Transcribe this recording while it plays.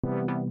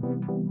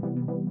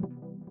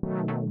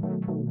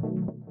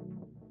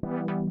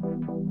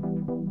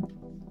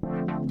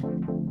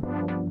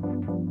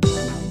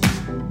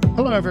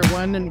Hello,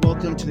 everyone, and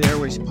welcome to the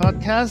Airways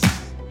podcast.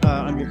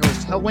 I'm your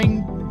host,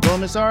 Helwing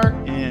Bonazar,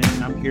 and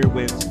I'm here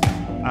with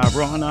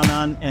Rohan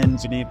Anand and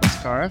Vinay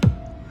Bhaskara.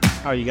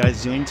 How are you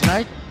guys doing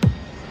tonight?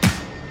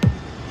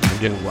 I'm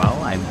doing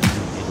well. I'm in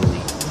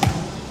Italy.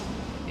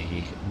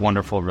 A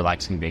wonderful,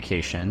 relaxing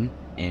vacation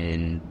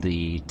in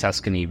the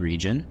Tuscany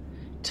region.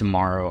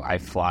 Tomorrow, I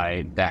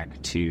fly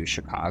back to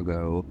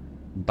Chicago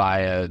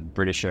via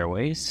British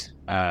Airways,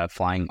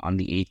 flying on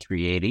the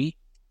A380.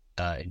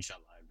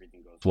 Inshallah,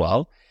 everything goes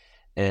well.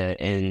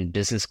 In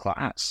business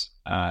class.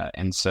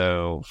 And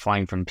so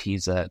flying from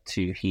Pisa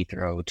to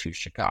Heathrow to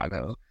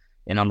Chicago.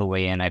 And on the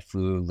way in, I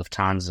flew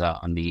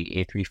Lufthansa on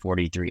the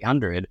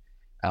A340-300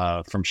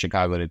 from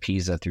Chicago to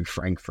Pisa through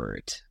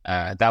Frankfurt.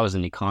 That was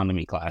an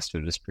economy class,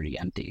 but it was pretty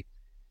empty.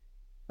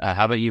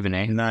 How about you,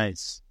 Vinay?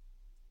 Nice.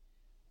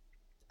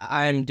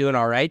 I'm doing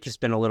all right. Just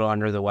been a little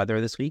under the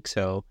weather this week,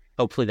 so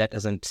hopefully that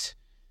doesn't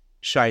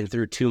shine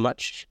through too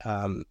much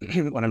when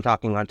I'm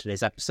talking on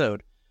today's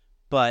episode.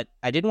 But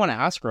I did want to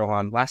ask,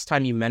 Rohan, last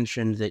time you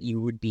mentioned that you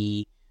would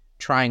be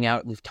trying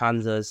out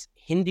Lufthansa's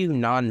Hindu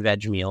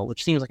non-veg meal,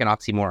 which seems like an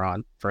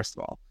oxymoron, first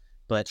of all.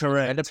 But you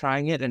ended up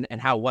trying it,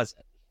 and how was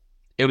it?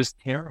 It was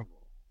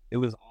terrible. It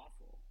was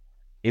awful.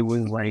 It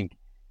was like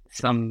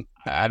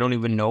I don't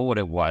even know what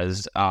it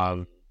was.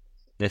 The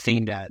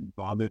thing that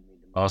bothered me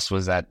the most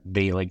was that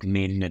they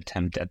made an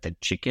attempt at the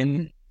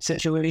chicken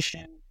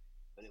situation,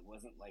 but it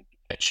wasn't like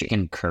a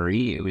chicken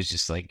curry. It was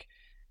just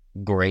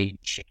gray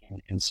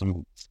chicken and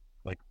some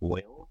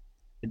oil.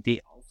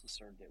 They also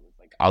served it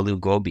with aloo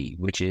gobi,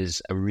 which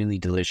is a really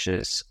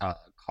delicious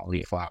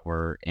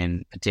cauliflower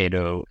and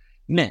potato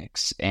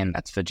mix, and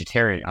that's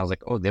vegetarian. I was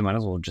like, oh, they might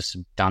as well just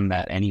have done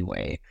that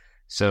anyway.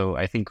 So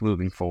I think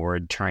moving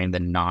forward, trying the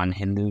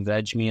non-Hindu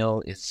veg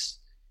meal is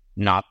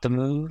not the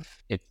move.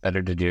 It's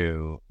better to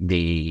do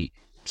the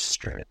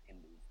straight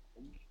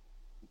Hindu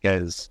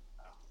because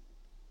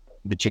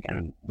the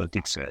chicken looked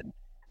good.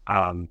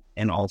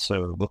 And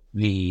also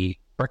the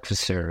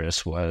breakfast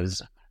service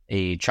was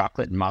a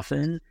chocolate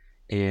muffin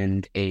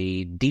and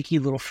a dinky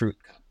little fruit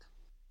cup.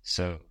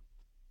 So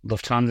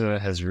Lufthansa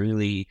has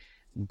really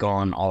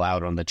gone all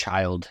out on the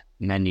child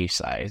menu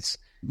size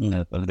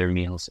of their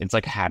meals. It's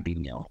like a Happy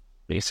Meal,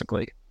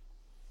 basically.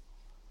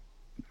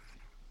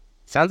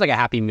 Sounds like a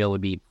Happy Meal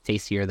would be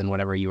tastier than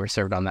whatever you were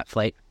served on that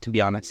flight, to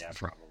be honest. Yeah,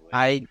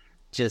 probably.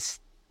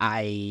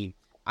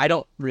 I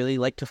don't really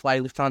like to fly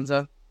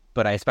Lufthansa,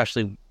 but I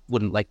especially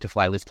wouldn't like to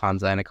fly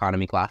Lufthansa in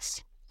economy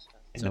class.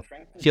 So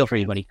feel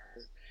free, buddy.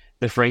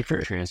 The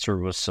Frankfurt transfer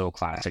was so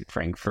classic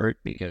Frankfurt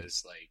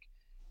because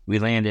we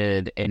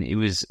landed and it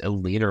was a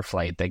later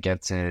flight that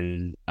gets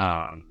in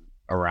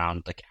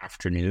around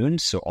afternoon.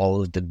 So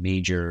all of the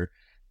major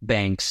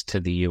banks to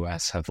the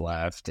US have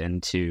left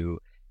and to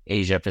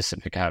Asia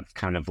Pacific have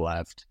kind of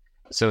left.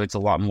 So it's a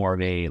lot more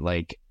of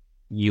a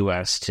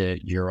US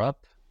to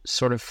Europe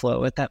sort of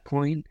flow at that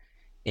point.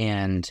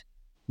 And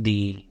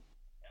the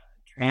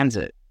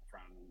transit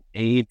from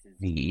A to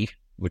Z,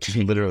 which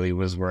literally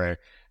was where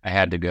I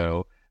had to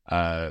go,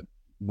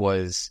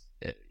 was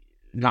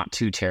not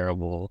too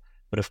terrible.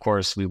 But of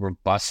course, we were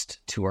bused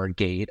to our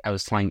gate. I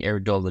was flying Air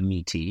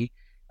Dolomiti.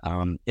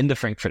 In the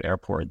Frankfurt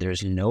airport,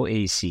 there's no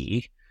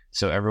AC,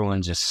 so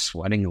everyone's just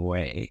sweating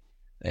away.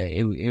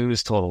 It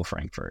was total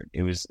Frankfurt.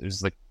 It was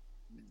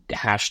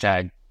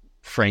hashtag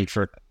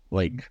Frankfurt,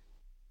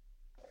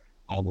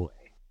 all the way.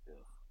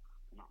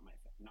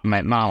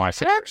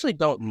 I actually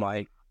don't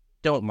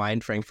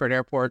mind Frankfurt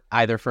Airport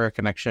either for a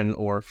connection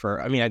or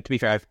for. To be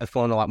fair, I've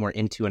flown a lot more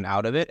into and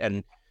out of it,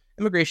 and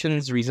immigration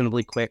is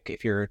reasonably quick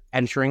if you're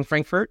entering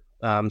Frankfurt.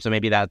 So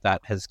maybe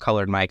that has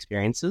colored my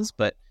experiences,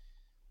 but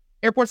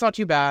airport's not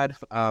too bad.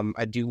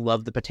 I do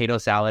love the potato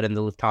salad in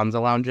the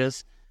Lufthansa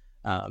lounges.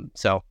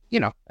 So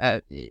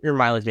your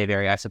mileage may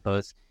vary, I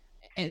suppose.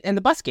 And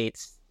the bus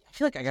gates, I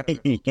feel like I got to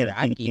get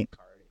a gate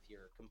card if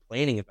you're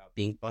complaining about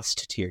being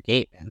bused to your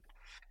gate, man.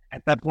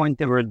 At that point,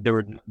 there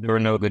were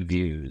no good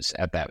views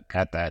at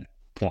that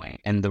point,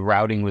 and the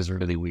routing was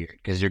really weird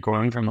because you're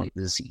going from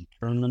the Z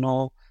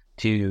terminal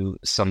to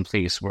some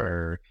place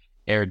where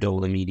Air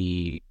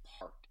Dolomiti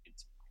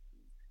parked.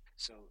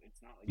 So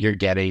it's not you're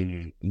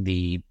getting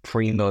the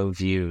primo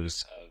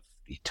views of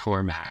the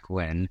tarmac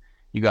when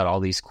you got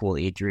all these cool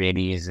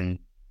A380s and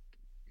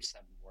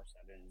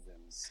 747s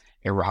and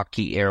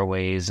Iraqi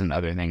Airways and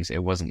other things.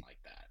 It wasn't like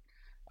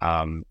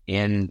that.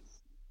 And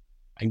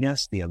I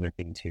guess the other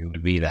thing too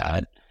would be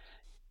that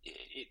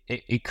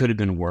it could have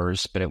been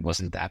worse, but it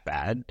wasn't that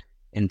bad.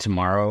 And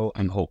tomorrow,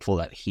 I'm hopeful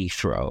that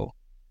Heathrow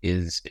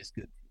is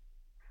good.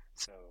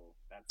 So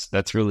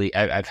that's really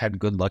I've had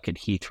good luck at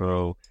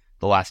Heathrow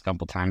the last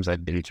couple times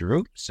I've been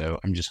through. So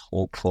I'm just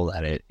hopeful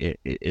that it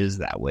is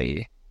that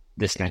way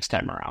this next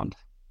time around.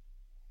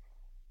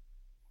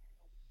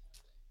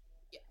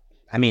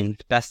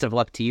 Best of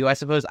luck to you, I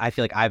suppose. I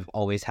feel like I've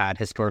always had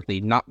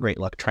historically not great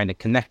luck trying to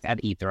connect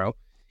at Heathrow.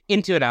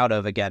 Into and out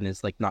of, again,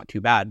 is not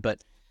too bad,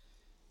 but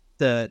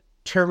the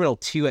Terminal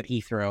 2 at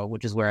Heathrow,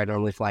 which is where I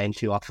normally fly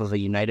into off of a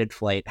United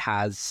flight,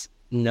 has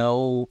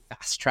no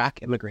fast track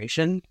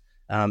immigration.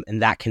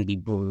 And that can be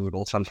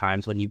brutal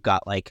sometimes when you've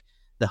got like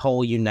the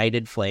whole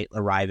United flight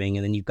arriving,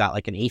 and then you've got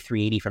like an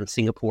A380 from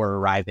Singapore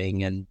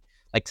arriving, and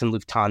like some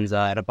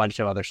Lufthansa and a bunch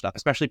of other stuff,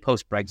 especially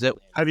post-Brexit.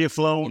 Have you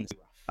flown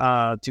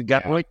to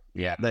Gatwick?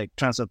 Yeah. Like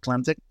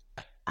transatlantic?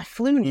 I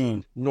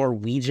flew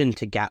Norwegian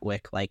to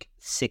Gatwick like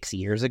 6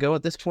 years ago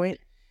at this point.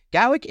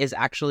 Gatwick is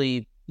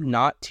actually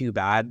not too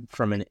bad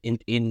from an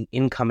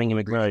incoming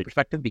immigration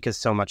perspective, because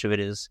so much of it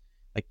is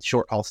like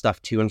short haul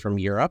stuff to and from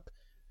Europe.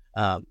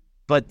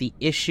 But the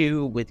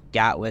issue with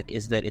Gatwick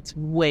is that it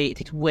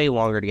takes way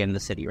longer to get in the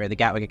city, right? The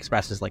Gatwick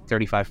Express is like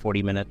 35,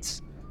 40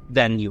 minutes.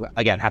 Then you,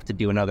 again, have to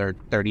do another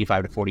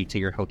 35 to 40 to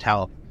your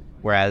hotel.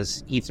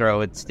 Whereas the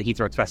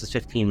Heathrow Express is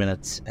 15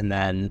 minutes, and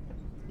then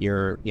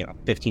you're,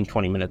 15,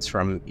 20 minutes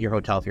from your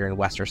hotel if you're in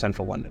West or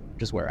Central London,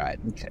 which is where I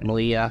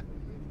normally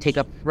take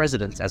up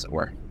residence, as it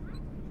were.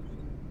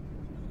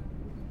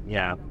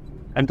 Yeah.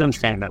 I've done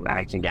stand-up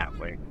acts in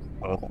Gatwick,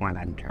 both when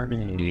I'm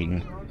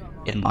terminating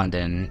in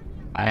London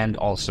and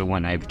also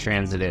when I've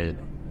transited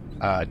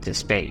to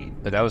Spain.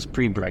 But that was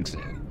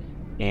pre-Brexit.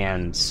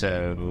 And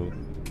so,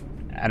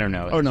 I don't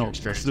know. Oh, no.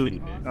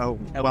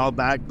 A while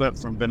back, but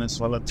from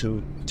Venezuela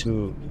to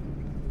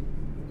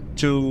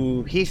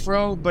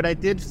Heathrow. But I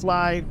did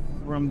fly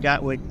from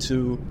Gatwick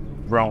to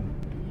Rome.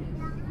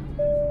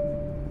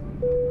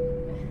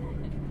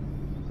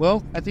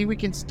 Well, I think we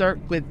can start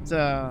with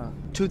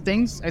two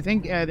things. I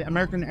think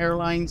American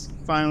Airlines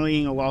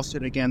filing a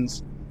lawsuit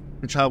against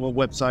the travel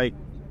website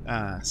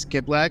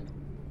Skiplagged.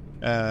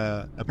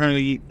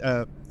 Apparently,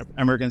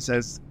 American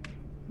says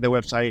the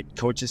website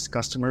coaches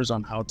customers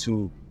on how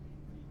to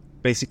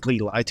basically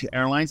lie to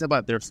airlines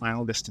about their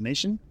final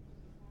destination.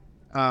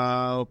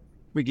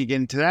 We could get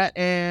into that.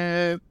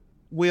 And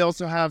we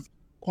also have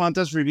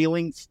Qantas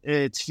revealing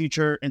its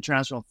future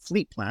international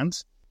fleet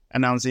plans,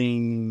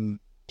 announcing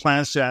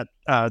plans to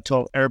add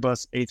 12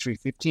 Airbus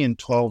A350 and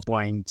 12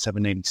 Boeing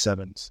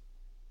 787s.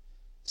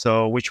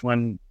 So which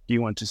one do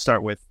you want to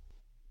start with?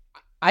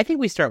 I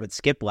think we start with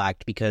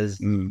Skiplagged, because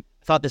I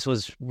thought this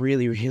was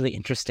really, really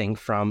interesting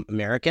from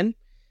American.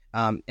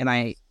 And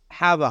I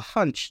have a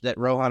hunch that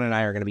Rohan and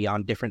I are going to be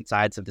on different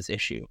sides of this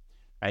issue.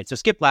 Right? So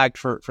Skiplagged,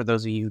 for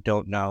those of you who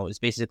don't know, is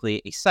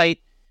basically a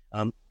site.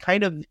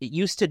 It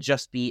used to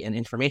just be an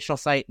informational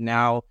site.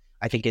 Now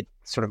I think it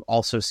sort of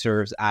also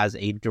serves as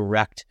a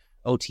direct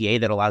OTA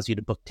that allows you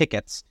to book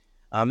tickets.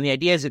 And the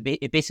idea is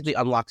it basically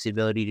unlocks the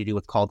ability to do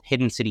what's called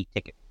hidden city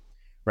ticketing,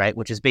 right?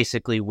 Which is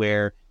basically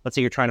where, let's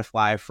say you're trying to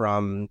fly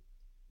from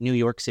New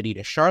York City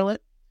to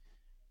Charlotte.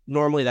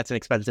 Normally that's an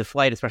expensive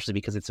flight, especially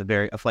because it's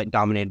a flight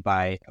dominated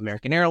by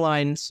American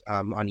Airlines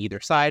on either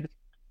side.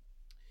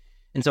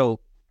 And so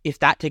if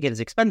that ticket is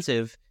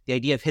expensive, the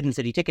idea of hidden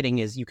city ticketing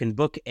is you can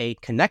book a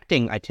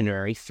connecting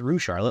itinerary through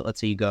Charlotte. Let's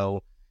say you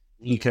go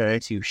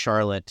to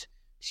Charlotte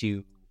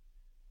to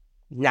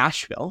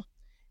Nashville.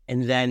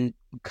 And then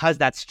because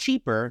that's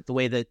cheaper, the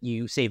way that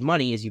you save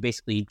money is you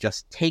basically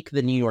just take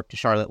the New York to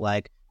Charlotte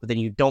leg, but then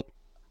you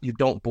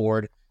don't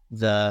board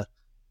the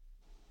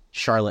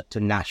Charlotte to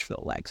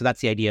Nashville leg. So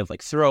that's the idea of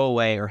like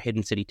throwaway or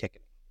hidden city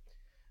ticketing.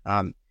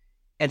 And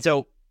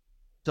so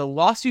the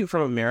lawsuit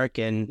from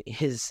American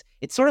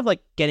it's sort of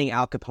like getting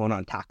Al Capone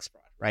on tax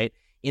fraud, right?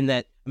 In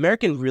that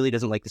American really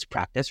doesn't like this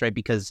practice, right?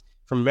 Because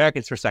from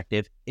American's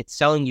perspective, it's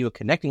selling you a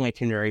connecting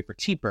itinerary for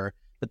cheaper,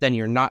 but then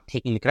you're not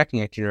taking the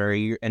connecting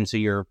itinerary, and so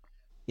you're,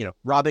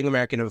 robbing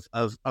American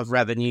of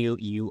revenue.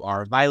 You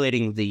are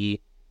violating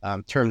the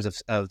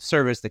terms of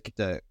service,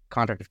 the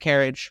contract of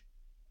carriage.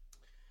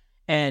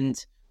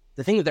 And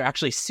the thing that they're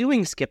actually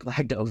suing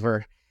Skiplagged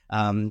over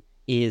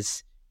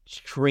is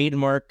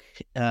trademark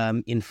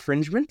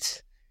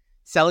infringement,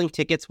 selling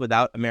tickets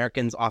without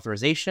Americans'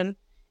 authorization,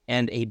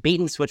 and a bait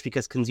and switch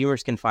because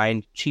consumers can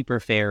find cheaper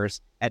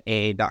fares at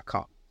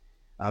AA.com.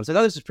 So I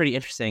thought this was pretty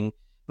interesting.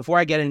 Before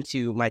I get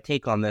into my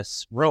take on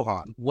this,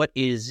 Rohan, what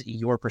is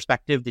your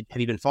perspective? Have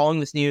you been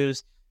following this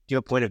news? Do you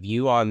have a point of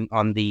view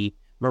on the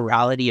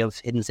morality of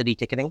hidden city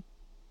ticketing?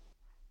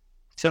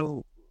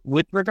 So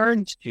with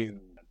regards to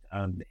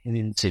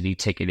hidden city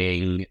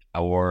ticketing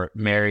or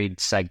married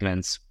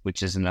segments,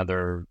 which is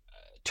another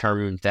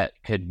term that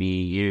could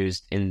be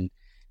used in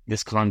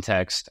this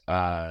context,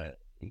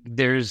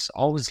 there's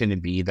always going to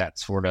be that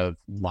sort of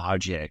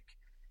logic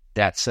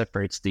that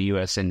separates the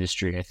U.S.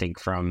 industry, I think,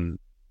 from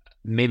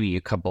maybe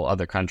a couple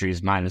other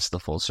countries minus the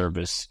full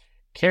service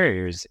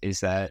carriers, is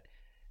that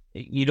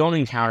you don't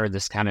encounter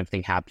this kind of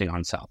thing happening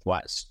on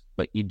Southwest,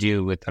 but you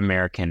do with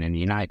American and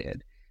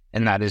United.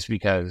 And that is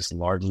because,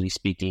 largely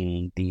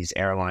speaking, these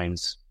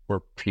airlines were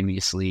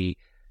previously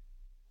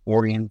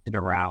oriented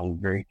around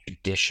very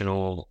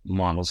traditional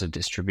models of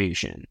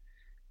distribution.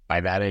 By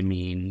that, I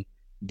mean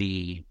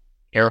the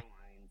airlines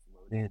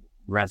loaded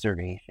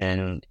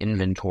reservation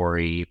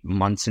inventory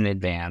months in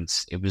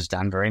advance. It was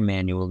done very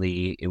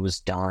manually. It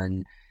was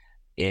done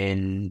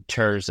in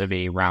terms of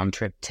a round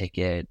trip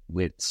ticket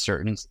with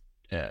certain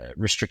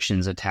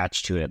restrictions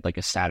attached to it, like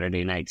a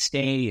Saturday night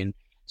stay and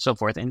so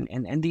forth.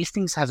 And these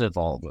things have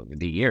evolved over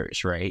the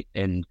years, right?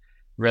 And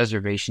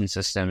reservation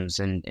systems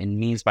and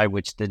means by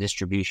which the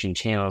distribution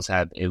channels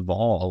have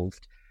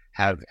evolved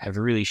have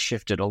really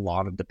shifted a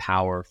lot of the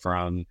power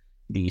from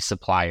the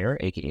supplier,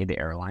 aka the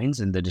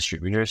airlines, and the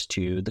distributors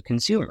to the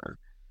consumer.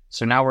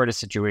 So now we're at a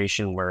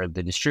situation where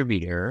the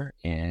distributor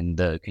and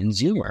the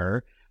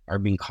consumer are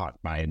being caught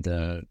by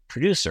the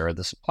producer or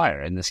the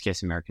supplier, in this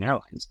case, American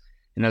Airlines.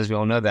 And as we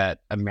all know that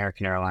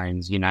American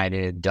Airlines,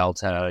 United,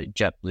 Delta,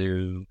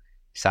 JetBlue,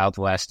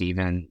 Southwest,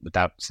 even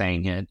without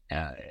saying it,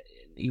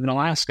 even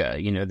Alaska,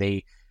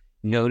 they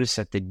notice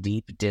that the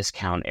deep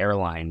discount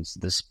airlines,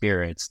 the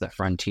Spirits, the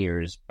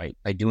Frontiers,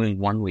 by doing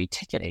one-way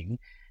ticketing,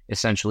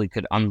 essentially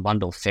could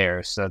unbundle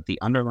fares so that the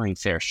underlying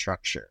fare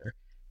structure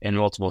in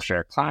multiple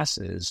fare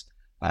classes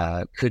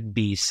could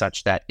be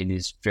such that it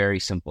is very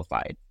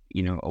simplified.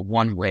 A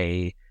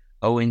one-way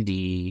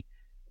O&D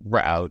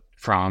route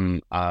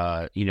from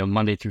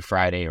Monday through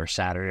Friday or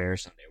Saturday or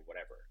Sunday or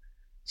whatever.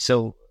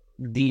 So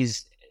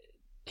these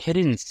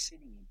hidden city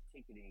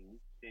ticketing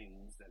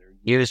things that are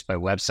used by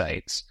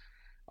websites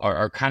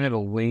are kind of a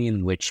way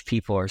in which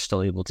people are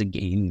still able to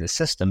game the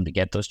system to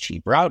get those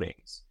cheap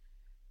routings.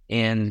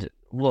 And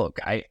look,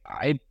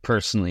 I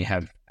personally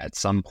have at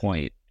some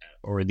point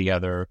or the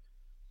other,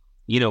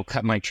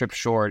 cut my trip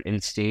short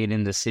and stayed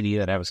in the city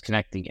that I was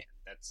connecting in.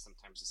 That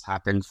sometimes has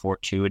happened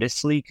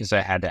fortuitously because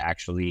I had to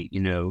actually,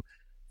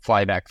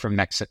 fly back from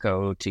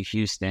Mexico to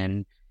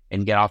Houston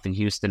and get off in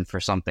Houston for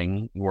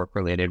something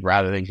work-related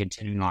rather than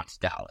continuing on to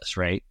Dallas,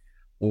 right?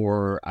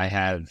 Or I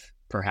have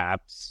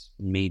perhaps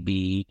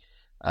maybe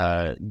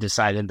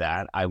decided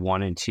that I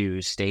wanted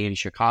to stay in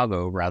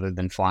Chicago rather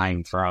than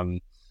flying from,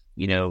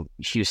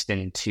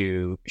 Houston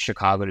to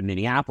Chicago to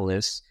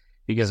Minneapolis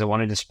because I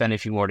wanted to spend a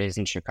few more days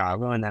in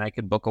Chicago and then I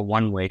could book a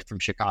one-way from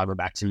Chicago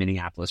back to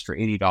Minneapolis for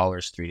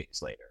 $80 3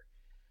 days later.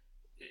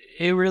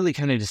 It really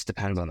kind of just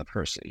depends on the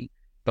person.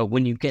 But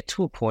when you get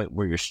to a point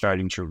where you're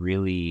starting to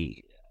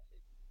really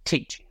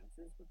take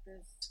chances with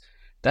this,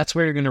 that's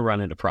where you're going to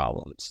run into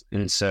problems.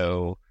 And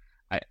so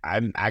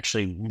I'm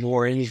actually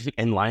more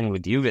in line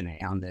with you,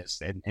 Vinay, on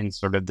this and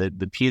sort of the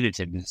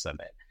punitiveness of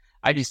it.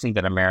 I just think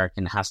that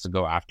American has to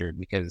go after it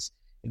because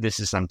this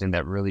is something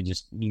that really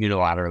just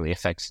unilaterally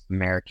affects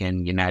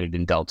American, United,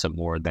 and Delta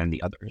more than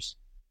the others.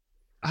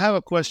 I have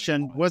a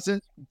question.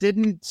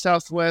 Didn't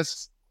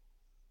Southwest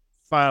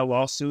file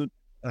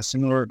a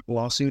similar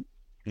lawsuit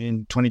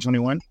in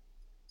 2021?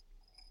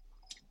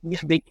 Yeah,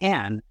 they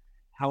can.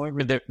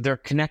 However, their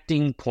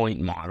connecting point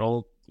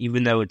model,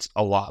 even though it's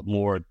a lot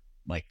more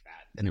like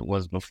that than it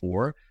was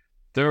before,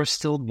 they're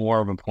still more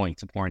of a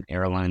point-to-point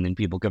airline than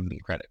people give them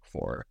credit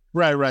for.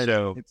 Right.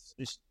 So,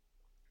 it's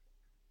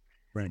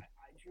right.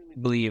 I truly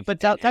believe...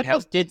 But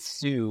Southwest did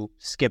sue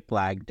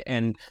Skiplagged,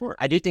 and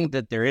I do think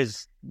that there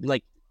is,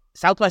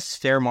 Southwest's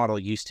fare model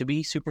used to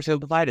be super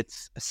simplified.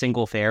 It's a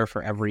single fare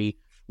for every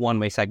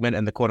one-way segment,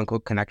 and the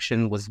quote-unquote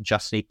connection was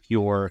just a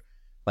pure,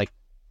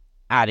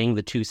 adding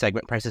the two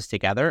segment prices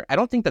together. I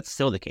don't think that's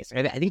still the case.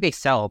 I think they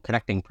sell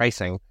connecting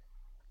pricing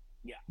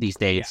these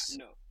days.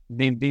 Yeah, no.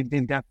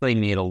 They've definitely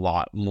made a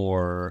lot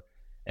more.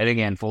 And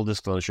again, full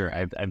disclosure,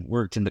 I've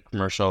worked in the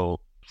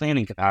commercial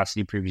planning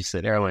capacity previously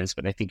at Airlines,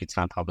 but I think it's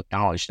not public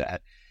knowledge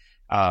that,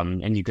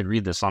 and you could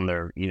read this on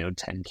their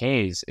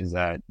 10Ks, is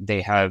that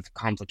they have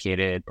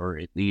complicated or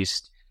at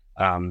least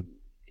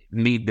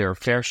made their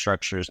fare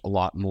structures a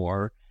lot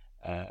more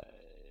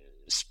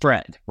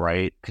spread,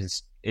 right?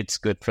 Because it's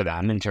good for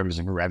them in terms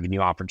of revenue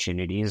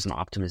opportunities and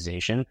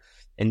optimization.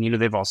 And,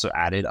 they've also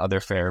added other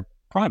fare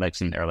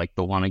products in there, like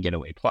the Wanna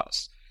Getaway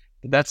Plus.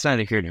 But that's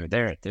neither here nor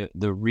there.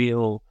 The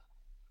real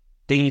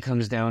thing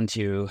comes down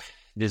to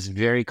this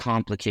very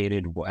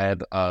complicated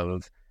web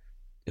of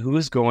who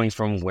is going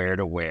from where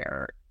to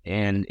where.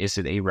 And is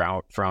it a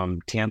route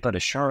from Tampa to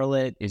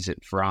Charlotte? Is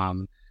it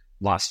from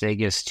Las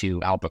Vegas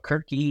to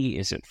Albuquerque?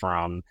 Is it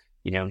from,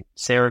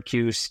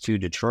 Syracuse to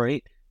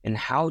Detroit? And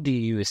how do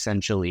you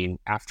essentially,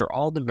 after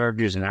all the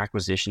mergers and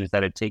acquisitions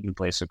that have taken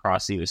place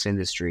across the U.S.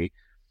 industry,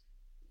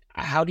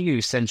 how do you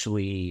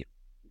essentially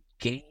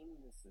game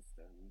the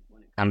system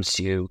when it comes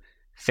to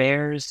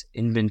fares,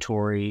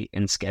 inventory,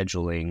 and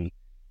scheduling,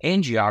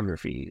 and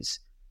geographies,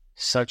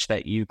 such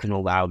that you can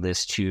allow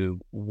this to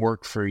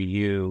work for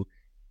you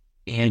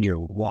and your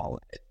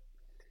wallet?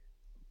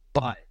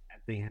 But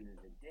at the end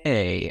of the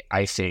day,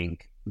 I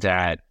think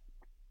that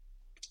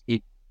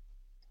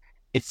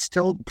it's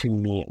still, to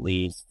me at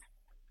least,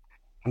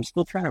 I'm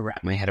still trying to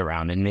wrap my head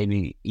around, and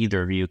maybe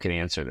either of you can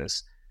answer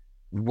this.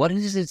 What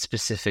is it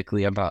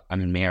specifically about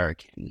an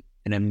American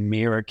and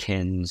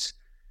Americans'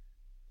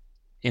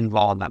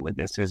 involvement with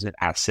this? Is it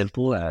as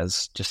simple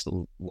as just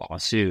a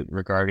lawsuit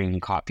regarding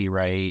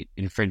copyright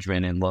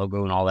infringement and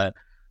logo and all that?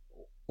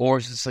 Or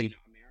is this American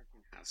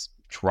has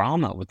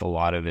drama with a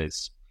lot of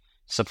its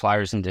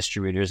suppliers and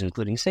distributors,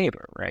 including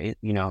Sabre, right?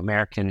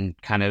 American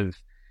kind of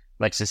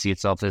likes to see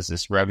itself as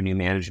this revenue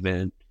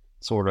management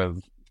sort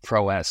of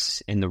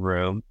prowess in the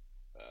room.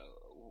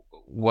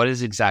 What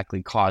is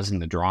exactly causing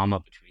the drama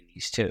between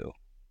these two?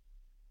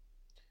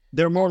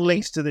 There are more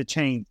links to the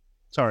chain.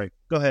 Sorry,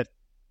 go ahead.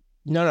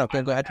 No, go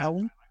ahead,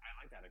 Howard.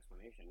 I like that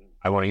explanation.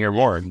 I want to hear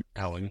more,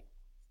 Helen.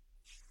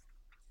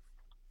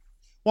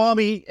 Well, I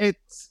mean,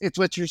 it's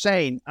what you're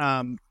saying.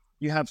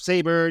 You have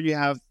Sabre, you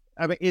have.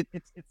 I mean,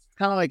 it's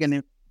kind of like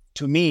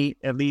to me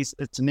at least,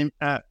 it's an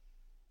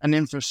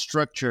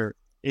infrastructure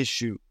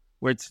issue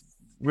where it's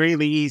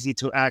really easy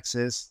to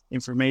access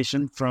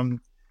information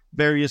from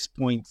various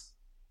points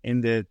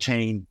in the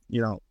chain.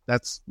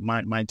 That's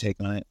my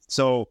take on it.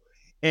 So,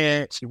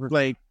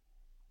 like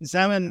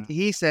Simon,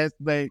 he says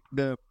like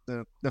the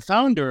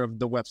founder of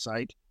the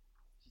website.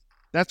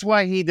 That's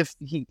why he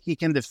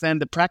can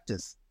defend the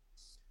practice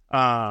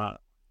of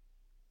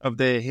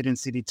the hidden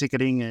city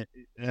ticketing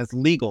as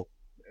legal,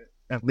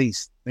 at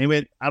least.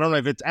 Maybe I don't know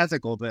if it's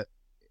ethical, but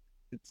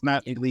it's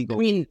not illegal. I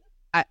mean,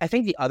 I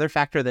think the other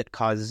factor that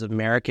causes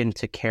American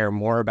to care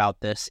more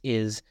about this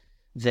is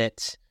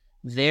that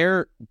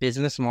their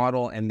business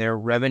model and their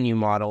revenue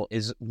model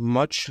is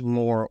much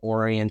more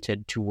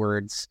oriented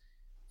towards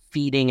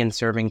feeding and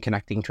serving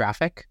connecting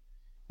traffic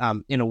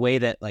in a way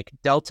that like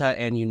Delta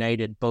and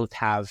United both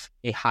have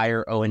a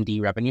higher O&D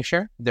revenue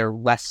share. They're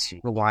less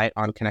reliant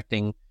on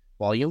connecting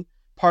volume.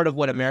 Part of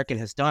what American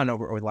has done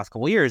over the last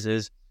couple of years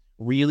is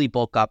really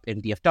bulk up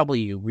in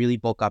DFW, really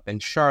bulk up in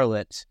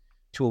Charlotte,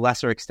 to a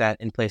lesser extent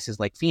in places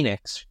like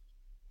Phoenix.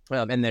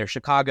 And their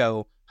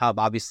Chicago hub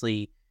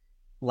obviously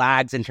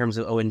lags in terms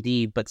of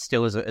O&D, but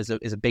still is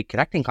a big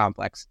connecting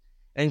complex.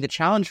 I think the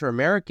challenge for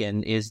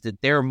American is that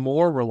they're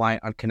more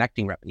reliant on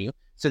connecting revenue.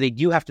 So they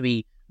do have to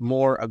be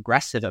more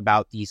aggressive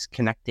about these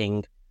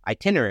connecting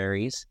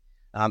itineraries.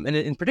 And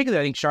in particular,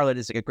 I think Charlotte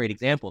is like a great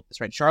example of this,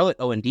 right? Charlotte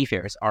O&D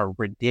fares are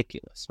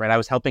ridiculous, right? I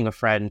was helping a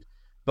friend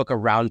book a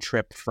round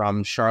trip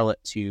from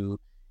Charlotte to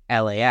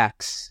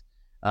LAX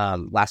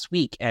last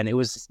week, and it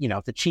was,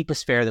 the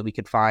cheapest fare that we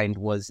could find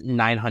was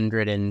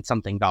 $900 and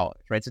something,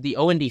 right? So the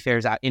O&D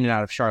fares in and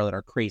out of Charlotte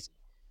are crazy,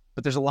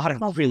 but there's a lot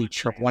of really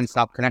cheap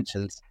one-stop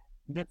connections.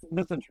 That's a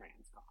transcon,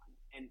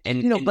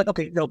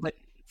 but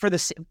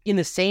in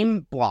the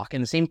same block, in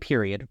the same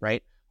period,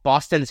 right?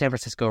 Boston to San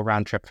Francisco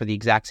round trip for the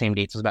exact same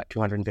dates was about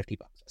 $250.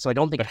 So I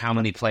don't think. But how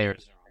many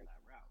players are on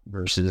that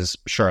route versus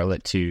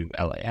Charlotte to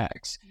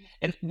LAX?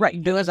 And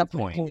right, there's a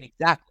point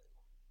exactly.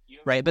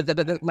 Right,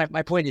 but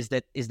my point is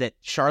that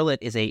Charlotte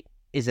is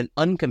an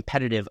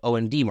uncompetitive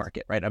O&D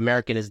market, right?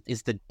 American is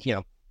the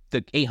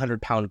the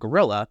 800-pound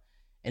gorilla,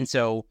 and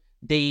so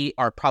they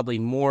are probably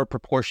more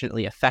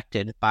proportionately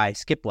affected by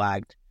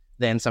Skiplagged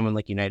than someone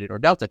like United or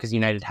Delta, because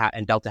United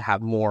and Delta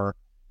have more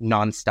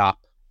nonstop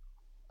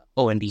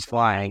O&D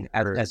flying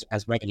as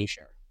revenue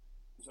share.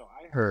 So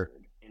I heard,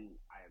 and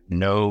I have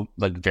no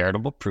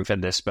veritable proof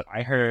of this, but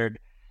I heard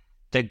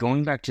that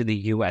going back to the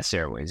U.S.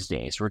 Airways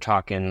days, we're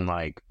talking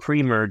like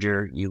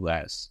pre-merger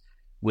U.S.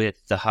 with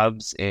the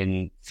hubs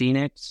in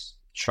Phoenix,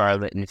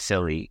 Charlotte, and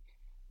Philly.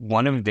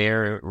 One of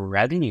their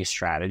revenue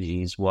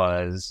strategies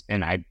was,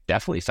 and I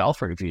definitely fell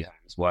for it a few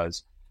times,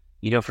 was,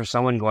 for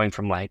someone going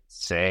from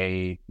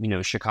say,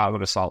 Chicago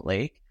to Salt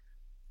Lake,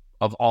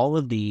 of all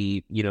of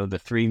the, the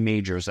three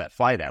majors that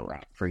fly that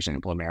route, for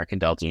example, American,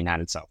 Delta,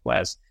 United,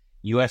 Southwest,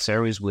 U.S.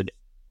 Airways would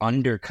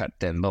undercut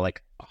them by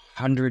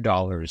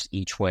 $100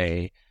 each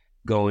way,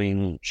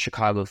 going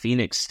Chicago,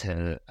 Phoenix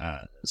to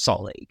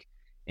Salt Lake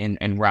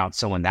and route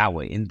someone that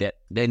way. And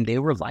then they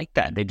were like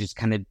that. They just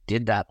kind of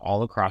did that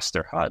all across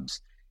their hubs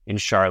in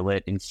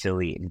Charlotte, in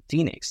Philly, and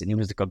Phoenix. And it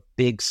was like a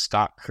big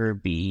Scott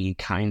Kirby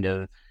kind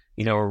of,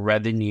 a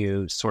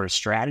revenue sort of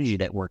strategy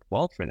that worked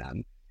well for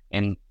them.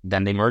 And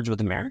then they merged with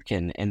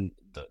American and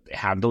they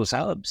have those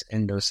hubs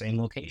in those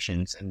same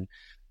locations. And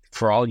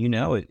for all you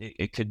know,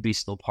 it could be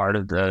still part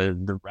of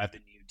the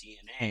revenue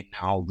DNA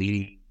now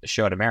leading the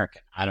show at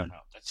American. I don't know.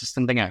 That's just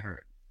something I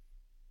heard.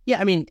 Yeah,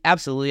 I mean,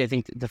 absolutely. I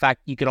think the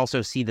fact you can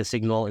also see the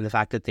signal in the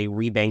fact that they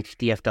rebanked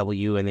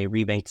DFW and they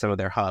rebanked some of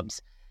their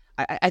hubs.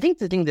 I think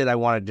the thing that I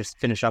want to just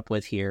finish up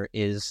with here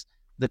is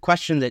the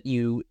question that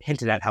you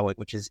hinted at, Howard,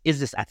 which is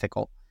this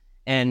ethical?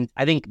 And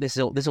I think this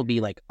will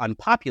be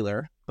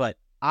unpopular, but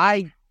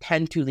I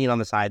tend to lean on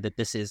the side that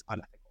this is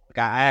unethical.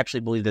 I actually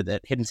believe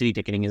that hidden city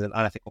ticketing is an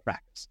unethical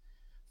practice.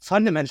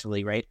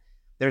 Fundamentally, right,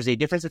 there's a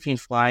difference between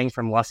flying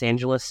from Los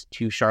Angeles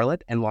to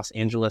Charlotte and Los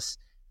Angeles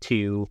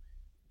to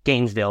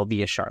Gainesville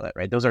via Charlotte,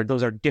 right? Those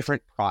are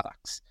different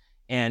products.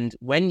 And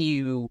when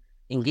you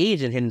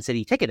engage in hidden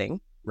city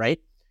ticketing, right,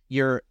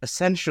 you're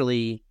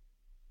essentially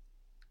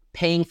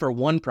paying for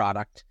one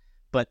product,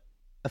 but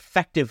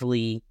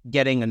effectively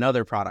getting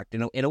another product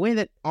in a way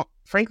that,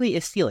 frankly,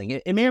 is stealing.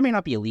 It may or may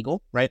not be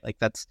illegal, right?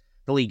 That's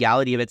the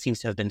legality of it seems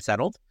to have been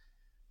settled,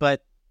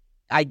 but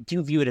I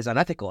do view it as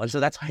unethical. And so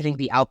that's why I think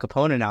the Al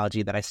Capone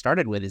analogy that I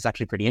started with is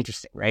actually pretty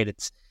interesting, right?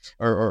 It's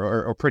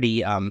or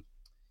pretty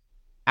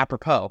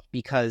apropos,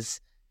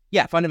 because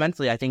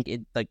fundamentally I think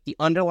the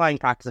underlying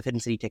practice of hidden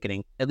city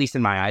ticketing, at least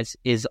in my eyes,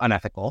 is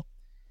unethical.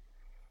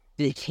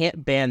 They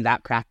can't ban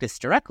that practice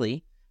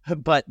directly,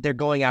 but they're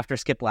going after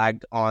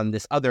Skiplagged on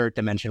this other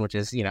dimension, which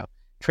is,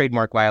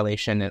 trademark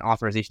violation and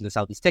authorization to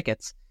sell these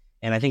tickets.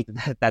 And I think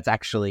that's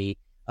actually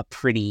a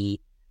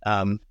pretty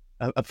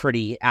a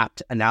pretty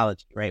apt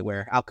analogy, right?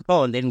 Where Al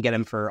Capone, they didn't get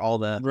him for all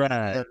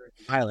the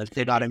violence;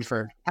 they got him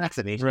for tax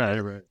evasion.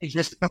 Right. It's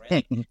just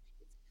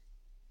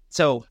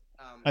so.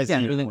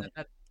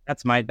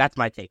 That's my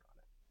take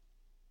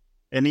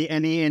on it.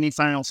 Any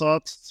final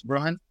thoughts,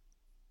 Rohan?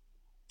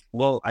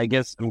 Well, I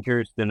guess I'm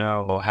curious to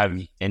know,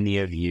 have any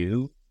of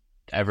you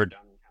ever done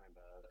kind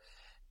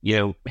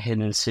of a,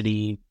 hidden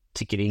city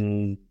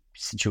ticketing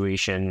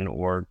situation,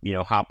 or,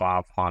 hop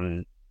off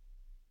on,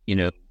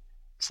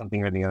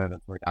 something or the other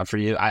that's worked out for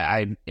you?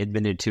 I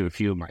admitted to a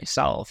few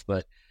myself,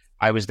 but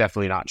I was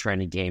definitely not trying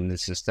to game the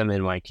system.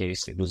 In my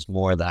case, it was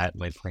more that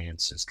my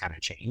plans just kind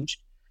of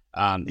changed.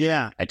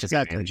 Yeah, I took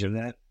exactly. advantage of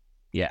that.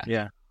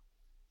 Yeah.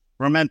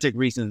 Romantic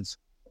reasons.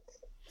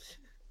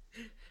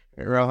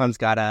 Rohan's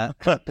got a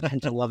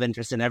potential love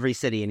interest in every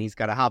city, and he's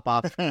got to hop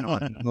off. I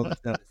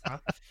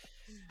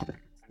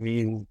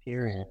mean,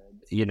 period.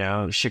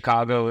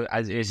 Chicago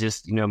is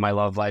just, my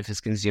love life is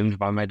consumed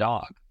by my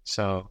dog.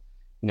 So,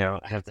 I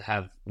have to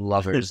have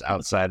lovers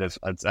outside of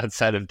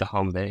the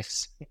home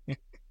base.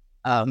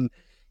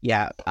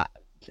 Yeah.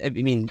 I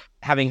mean,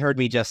 having heard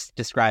me just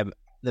describe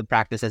the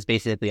practice as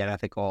basically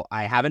unethical,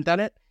 I haven't done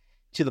it,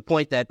 to the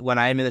point that when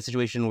I'm in a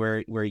situation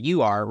where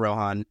you are,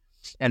 Rohan,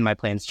 and my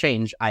plans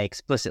change, I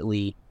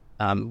explicitly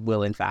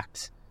will, in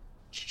fact,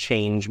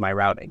 change my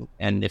routing.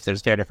 And if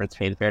there's fare difference,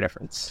 pay the fare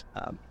difference.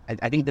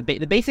 I think the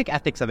basic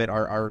ethics of it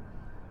are,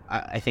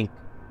 I think,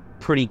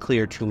 pretty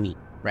clear to me,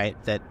 right?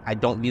 That I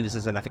don't view this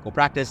as an ethical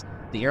practice.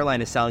 The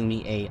airline is selling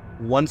me a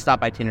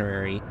one-stop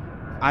itinerary.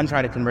 I'm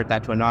trying to convert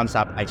that to a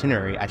non-stop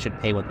itinerary. I should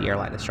pay what the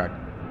airline is charging.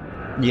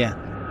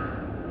 Yeah.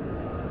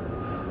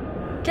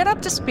 Get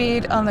up to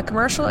speed on the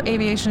commercial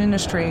aviation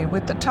industry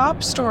with the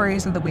top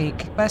stories of the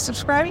week by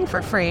subscribing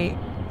for free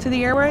to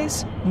the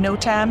Airways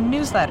NOTAM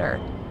newsletter.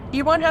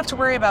 You won't have to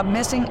worry about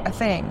missing a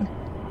thing.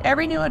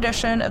 Every new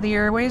edition of the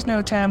Airways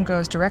NOTAM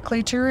goes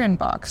directly to your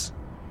inbox.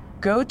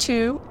 Go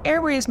to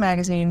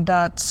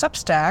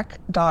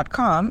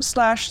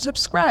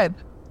airwaysmagazine.substack.com/subscribe.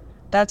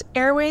 That's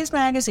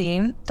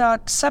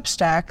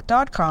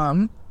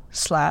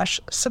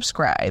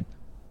airwaysmagazine.substack.com/subscribe.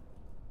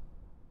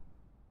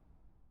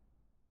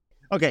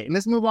 Okay,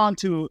 let's move on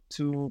to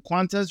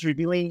Qantas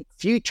revealing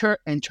future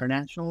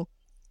international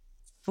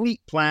fleet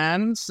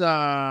plans.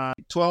 12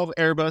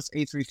 Airbus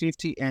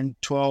A350 and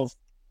 12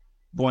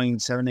 Boeing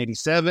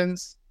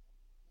 787s.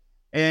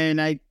 And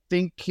I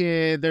think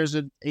there's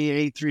an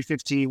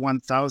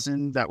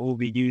A350-1000 that will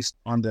be used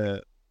on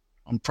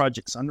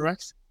Project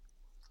Sunrise.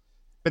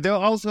 But they're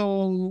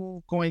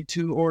also going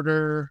to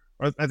order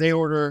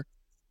narrow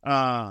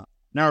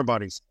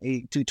bodies,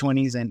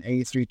 A220s and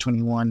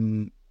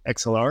A321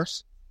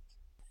 XLRs.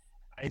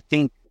 I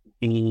think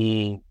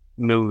the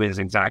move is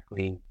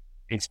exactly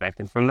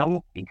expected from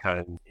them,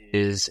 because it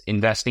is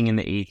investing in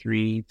the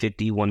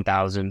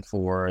A350-1000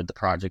 for the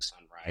Project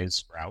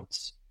Sunrise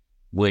routes,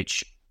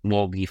 which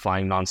will be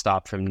flying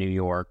nonstop from New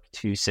York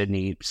to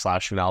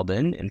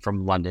Sydney/Melbourne and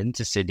from London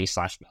to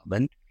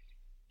Sydney/Melbourne.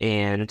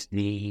 And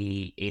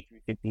the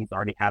A350s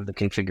already have the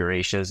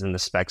configurations and the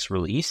specs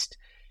released.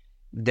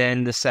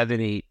 Then the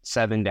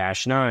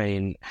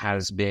 787-9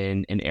 has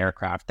been an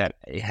aircraft that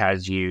it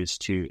has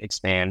used to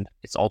expand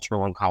its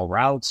ultra-long haul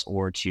routes,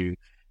 or to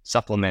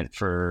supplement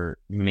for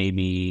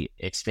maybe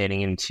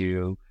expanding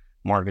into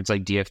markets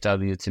like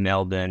DFW to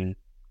Melbourne.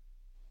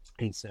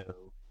 And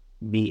so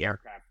the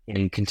aircraft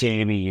can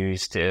continue to be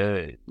used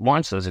to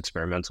launch those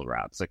experimental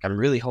routes. Like, I'm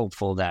really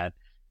hopeful that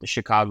the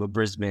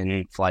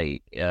Chicago-Brisbane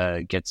flight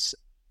gets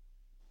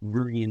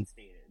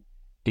reinstated,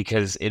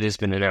 because it has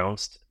been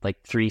announced like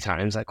 3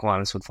 times that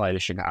Qantas would fly to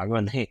Chicago,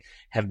 and they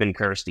have been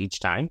cursed each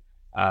time.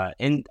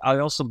 And I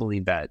also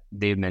believe that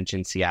they've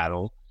mentioned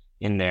Seattle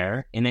in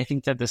there, and I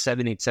think that the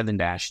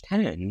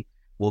 787-10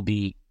 will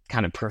be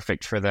kind of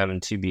perfect for them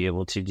to be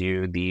able to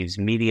do these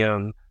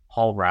medium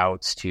haul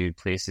routes to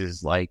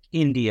places like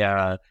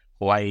India,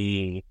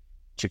 Hawaii,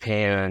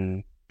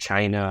 Japan,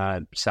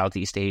 China,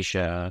 Southeast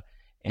Asia,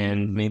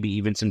 and maybe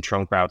even some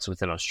trunk routes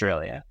within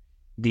Australia.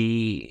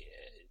 The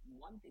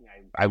one thing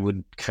I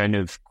would kind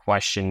of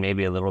question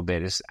maybe a little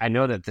bit is, I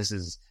know that this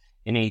is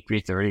an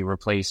A330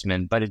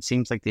 replacement, but it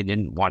seems like they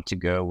didn't want to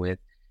go with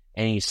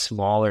any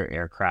smaller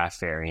aircraft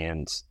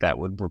variants that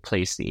would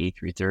replace the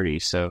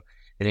A330. So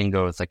they didn't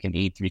go with like an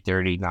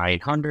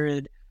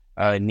A330-900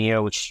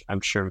 Neo, which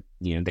I'm sure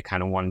they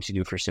kind of wanted to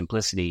do for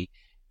simplicity.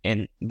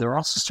 And they're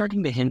also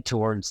starting to hint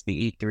towards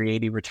the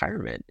A380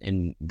 retirement,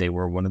 and they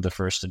were one of the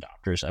first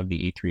adopters of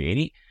the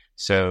A380.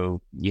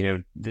 So,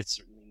 this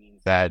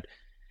means that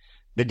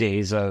the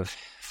days of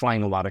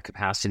flying a lot of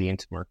capacity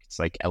into markets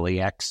like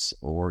LAX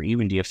or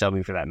even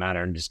DFW for that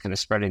matter, and just kind of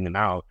spreading them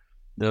out,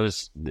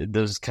 those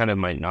kind of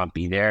might not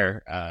be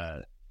there,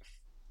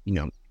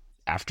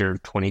 after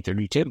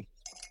 2032.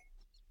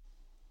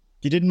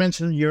 You did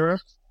mention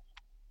Europe.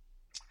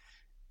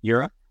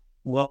 Europe?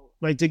 Well,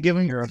 like to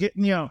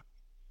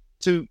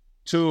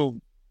to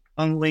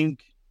unlink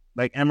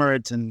like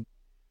Emirates, and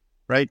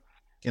right?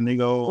 Can they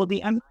go? Well,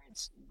 the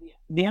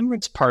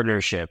Emirates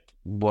partnership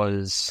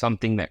was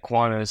something that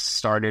Qantas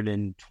started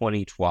in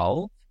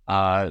 2012.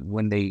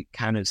 when they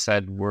kind of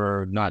said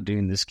we're not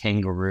doing this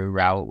kangaroo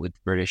route with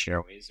British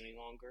Airways any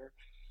longer.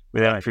 We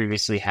then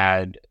previously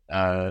had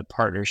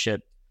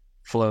partnership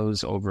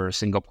flows over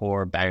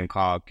Singapore,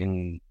 Bangkok,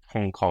 and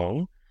Hong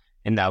Kong,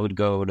 and that would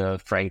go to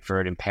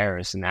Frankfurt and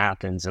Paris and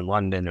Athens and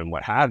London and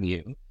what have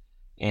you.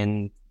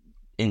 And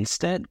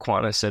instead,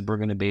 Qantas said we're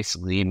going to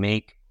basically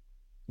make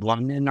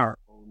London our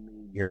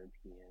only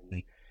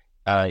European,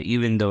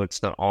 even though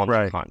it's not all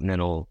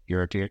continental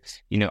European,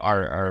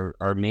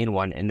 our main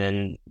one. And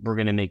then we're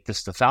going to make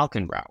this the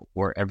Falcon route,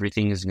 where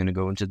everything is going to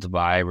go into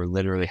Dubai. We're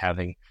literally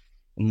having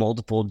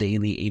multiple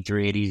daily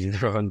A380s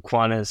either on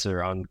Qantas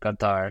or on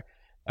Qatar,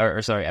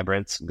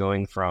 Emirates,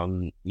 going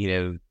from,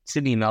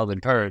 Sydney,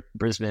 Melbourne, Perth,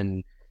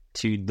 Brisbane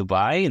to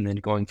Dubai, and then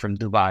going from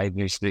Dubai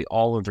basically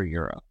all over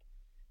Europe.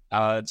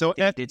 So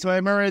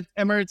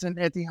Emirates and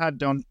Etihad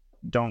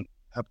don't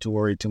have to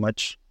worry too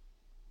much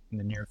in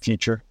the near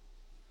future.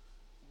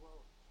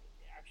 Well,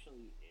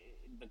 actually,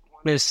 the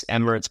Qantas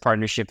Emirates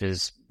partnership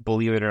is,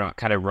 believe it or not,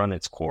 kind of run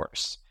its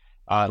course.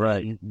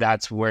 Right.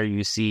 That's where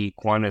you see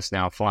Qantas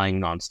now flying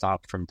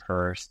nonstop from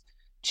Perth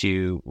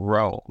to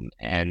Rome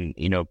and,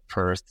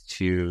 Perth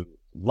to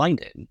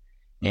London.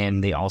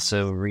 And they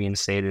also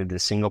reinstated the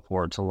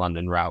Singapore to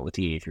London route with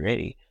the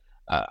A380.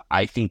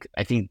 I think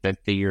that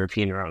the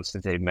European routes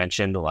that they've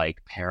mentioned,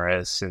 like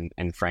Paris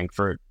and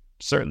Frankfurt,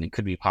 certainly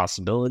could be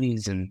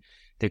possibilities, and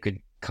they could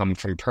come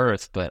from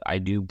Perth. But I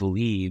do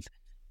believe,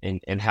 in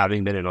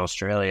having been in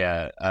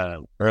Australia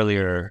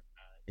earlier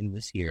in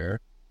this year,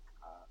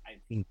 I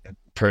think that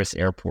Perth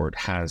Airport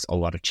has a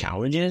lot of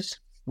challenges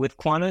with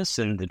Qantas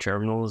and the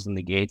terminals and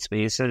the gate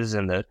spaces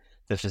and the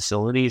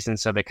facilities, and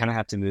so they kind of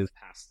have to move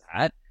past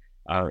that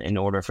in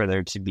order for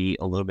there to be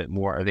a little bit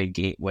more of a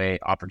gateway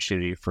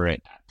opportunity for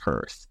it at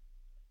Perth.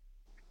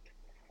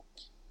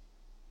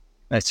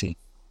 I see.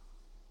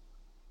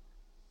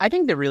 I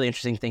think the really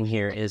interesting thing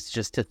here is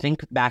just to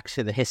think back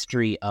to the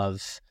history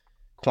of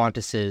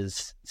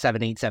Qantas's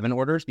 787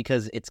 orders,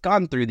 because it's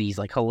gone through these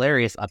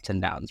hilarious ups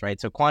and downs, right?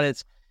 So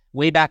Qantas,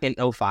 way back in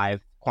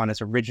 2005,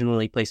 Qantas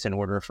originally placed an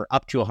order for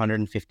up to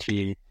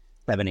 115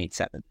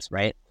 787s,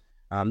 right?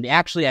 They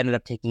actually ended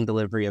up taking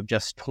delivery of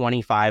just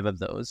 25 of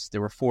those. There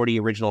were 40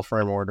 original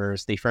firm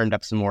orders. They firmed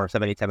up some more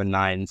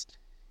 787-9s,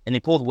 and they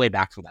pulled way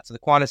back from that. So the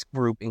Qantas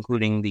group,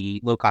 including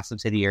the low-cost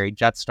subsidiary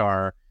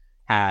Jetstar,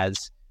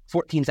 has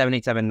 14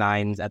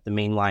 787-9s at the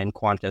mainline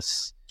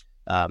Qantas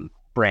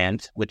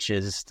brand, which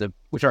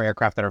are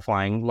aircraft that are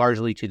flying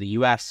largely to the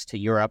U.S., to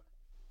Europe.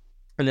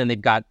 And then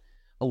they've got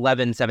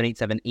 11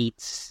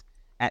 787-8s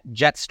at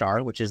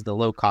Jetstar, which is the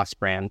low-cost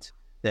brand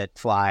that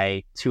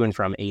fly to and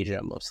from Asia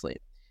mostly.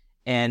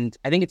 And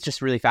I think it's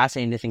just really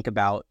fascinating to think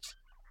about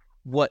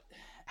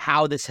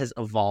how this has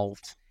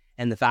evolved,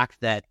 and the fact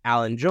that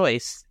Alan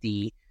Joyce,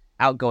 the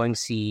outgoing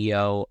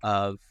CEO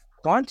of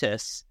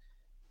Qantas,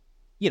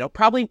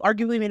 probably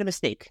arguably made a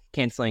mistake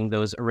canceling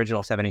those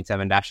original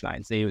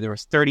 787-9s. There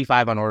was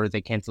 35 on order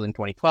they canceled in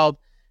 2012.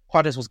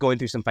 Qantas was going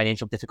through some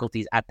financial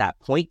difficulties at that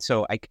point,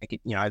 so I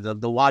could,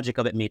 the logic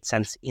of it made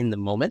sense in the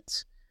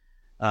moment.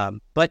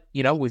 But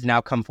we've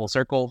now come full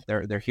circle.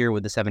 They're here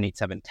with the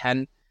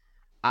 787-10.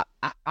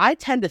 I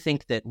tend to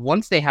think that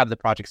once they have the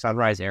Project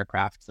Sunrise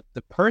aircraft,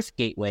 the Perth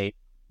gateway,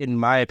 in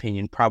my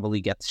opinion,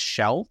 probably gets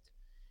shelved,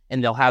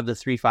 and they'll have the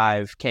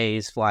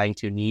 35Ks flying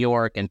to New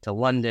York and to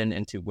London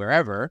and to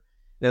wherever.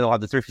 Then they'll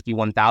have the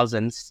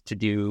 350-1000s to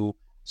do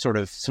sort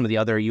of some of the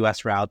other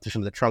U.S. routes or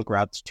some of the trunk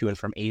routes to and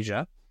from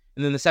Asia.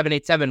 And then the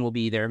 787 will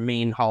be their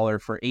main hauler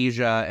for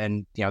Asia,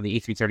 and the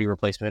A330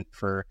 replacement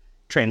for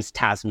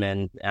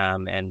Trans-Tasman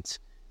and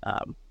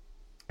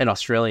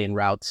Australian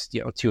routes,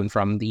 to and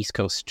from the East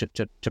Coast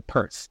to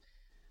Perth.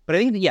 But I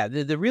think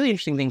the really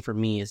interesting thing for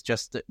me is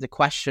just the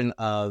question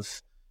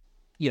of,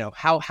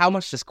 how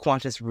much does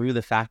Qantas rue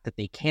the fact that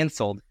they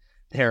canceled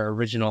their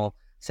original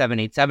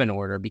 787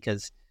 order,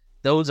 because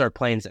those are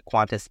planes that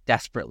Qantas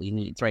desperately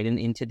needs, right?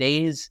 In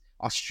today's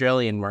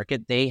Australian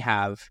market, they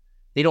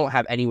don't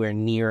have anywhere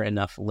near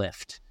enough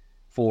lift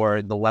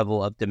for the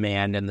level of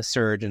demand and the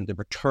surge and the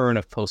return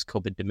of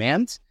post-COVID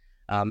demand.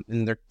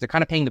 And they're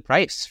kind of paying the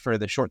price for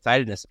the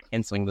short-sightedness of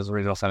canceling those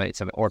original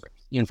 787 orders,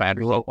 even if I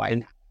understand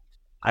why.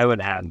 I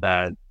would add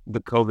that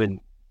the COVID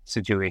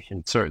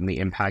situation certainly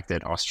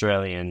impacted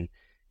Australian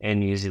and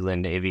New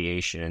Zealand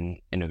aviation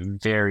in a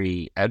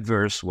very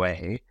adverse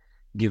way,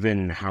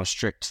 given how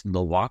strict the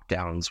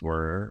lockdowns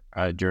were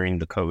during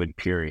the COVID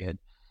period.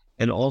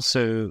 And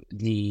also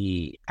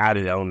the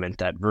added element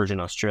that Virgin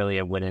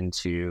Australia went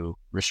into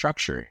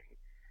restructuring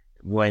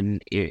when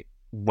it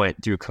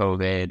went through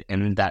COVID,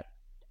 and that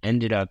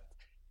ended up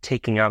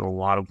taking out a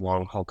lot of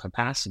long-haul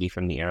capacity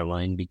from the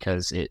airline,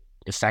 because it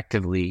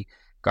effectively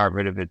got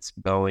rid of its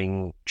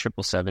Boeing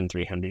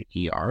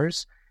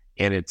 777-300ERs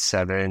and its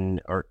Airbus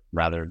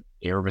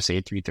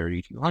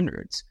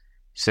A330-200s.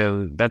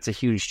 So that's a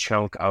huge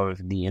chunk of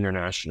the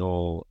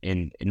international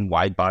and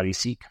wide-body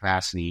seat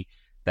capacity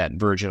that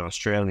Virgin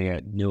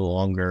Australia no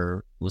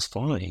longer was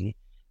flying,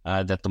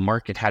 that the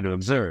market had to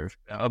absorb,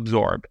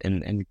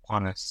 and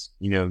Qantas,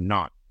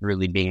 not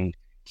really being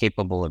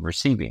capable of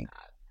receiving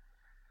that.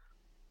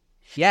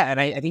 Yeah, and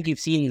I think you've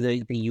seen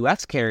the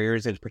U.S.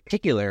 carriers in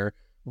particular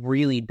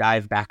really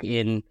dive back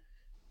in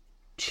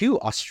to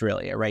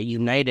Australia, right?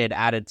 United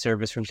added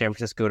service from San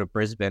Francisco to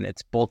Brisbane.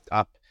 It's bulked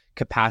up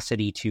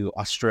capacity to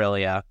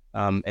Australia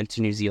and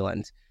to New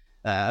Zealand.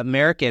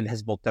 American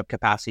has bulked up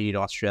capacity to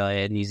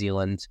Australia and New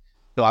Zealand.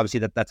 So obviously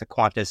that's a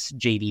Qantas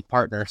JV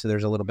partner, so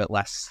there's a little bit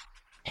less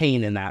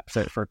pain in that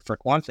for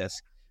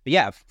Qantas. But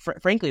yeah,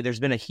 frankly, there's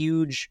been a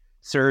huge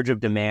surge of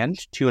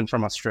demand to and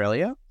from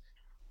Australia,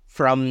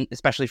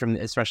 especially from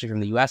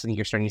the US. I think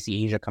you're starting to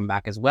see Asia come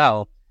back as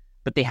well,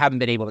 but they haven't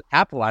been able to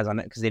capitalize on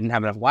it because they didn't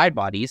have enough wide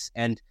bodies.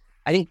 And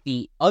I think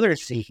the other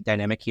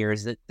dynamic here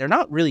is that they're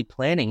not really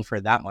planning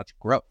for that much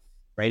growth,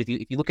 right? If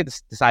you look at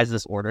the size of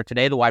this order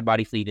today, the wide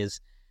body fleet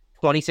is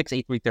 26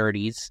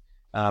 A330s,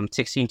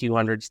 16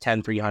 200s,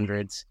 10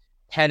 300s,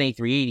 10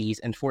 A380s,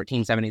 and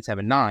 14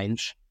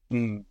 787-9s.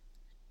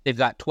 They've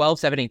got 12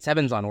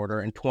 787s on order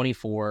and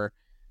 24,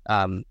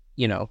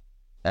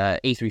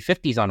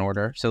 A350s on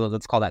order. So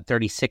let's call that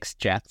 36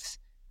 jets.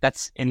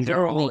 And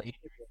they're all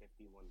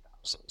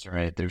A350-1000s,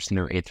 right? There's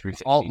no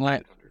A350. All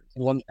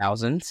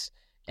 1000s.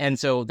 And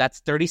so that's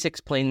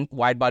 36 plain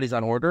wide bodies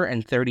on order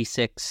and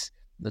 36,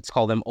 let's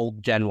call them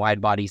old gen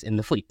wide bodies in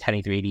the fleet,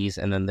 10 A380s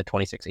and then the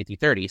 26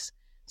 A330s.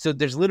 So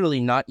there's literally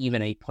not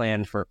even a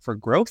plan for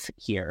growth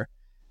here,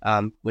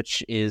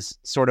 which is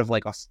sort of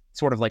like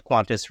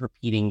Qantas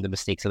repeating the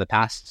mistakes of the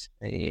past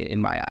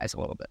in my eyes a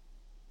little bit.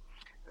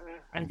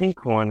 I think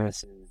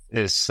Qantas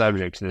is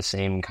subject to the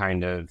same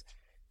kind of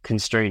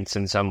constraints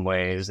in some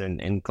ways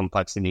and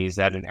complexities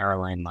that an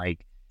airline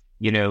like,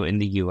 in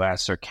the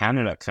US or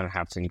Canada kind of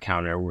have to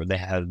encounter, where they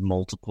have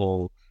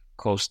multiple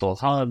coastal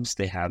hubs,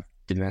 they have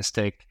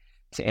domestic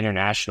to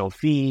international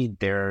feed,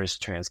 there's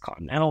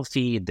transcontinental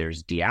feed,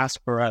 there's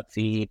diaspora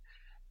feed.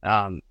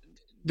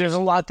 There's a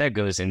lot that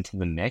goes into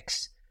the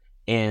mix.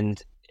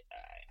 And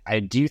I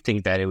do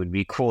think that it would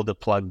be cool to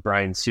plug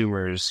Brian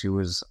Summers, who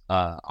was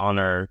on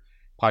our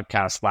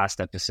podcast last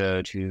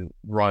episode, who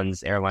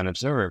runs Airline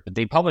Observer. But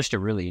they published a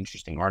really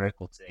interesting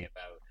article today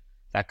about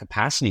that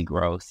capacity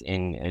growth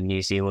in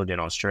New Zealand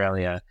and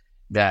Australia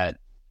that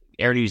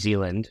Air New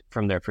Zealand,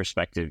 from their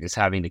perspective, is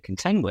having to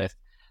contend with.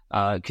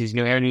 Because,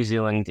 Air New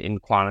Zealand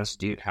and Qantas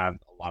do have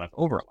a lot of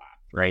overlap,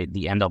 right?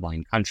 The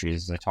end-of-line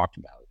countries, as I talked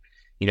about.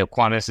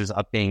 Qantas is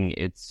upping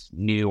its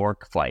New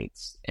York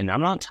flights. And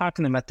I'm not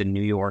talking about the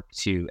New York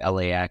to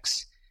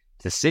LAX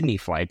to Sydney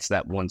flights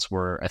that once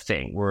were a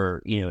thing,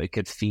 where, it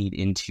could feed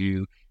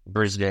into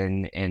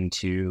Brisbane and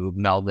to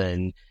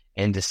Melbourne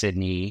and to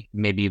Sydney,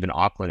 maybe even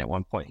Auckland at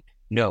one point.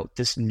 No,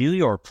 this New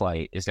York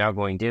flight is now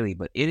going daily,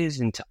 but it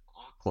is into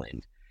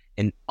Auckland.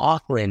 And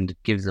Auckland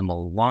gives them a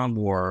lot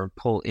more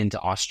pull into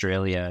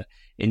Australia,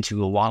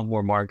 into a lot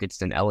more markets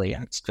than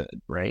LAX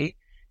could, right?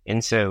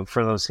 And so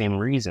for those same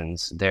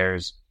reasons,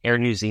 there's Air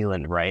New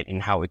Zealand, right?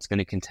 And how it's going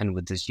to contend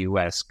with this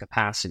US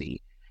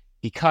capacity.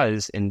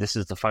 Because, and this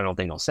is the final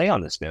thing I'll say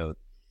on this note,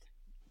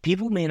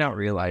 people may not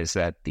realize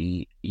that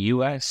the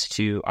US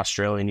to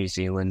Australia, New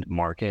Zealand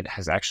market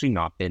has actually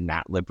not been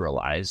that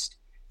liberalized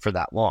for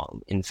that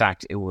long. In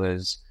fact, it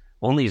was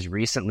only as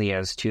recently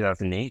as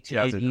 2008,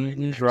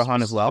 2009.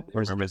 Rohan as well. I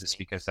remember this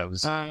because I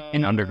was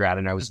in undergrad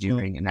and I was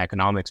doing an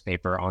economics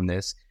paper on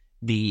this.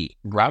 The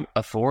route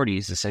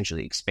authorities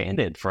essentially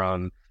expanded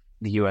from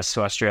the US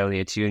to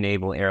Australia to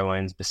enable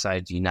airlines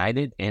besides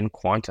United and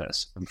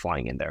Qantas from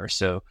flying in there.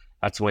 So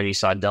that's when you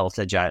saw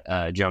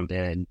Delta jump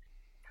in.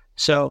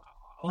 So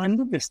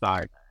on this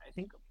thought, I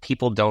think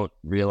people don't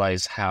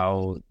realize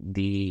how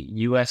the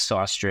US to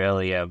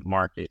Australia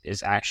market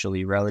is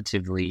actually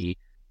relatively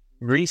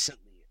recently.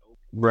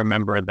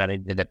 Remember that I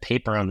did a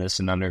paper on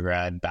this in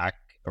undergrad back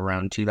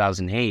around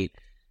 2008,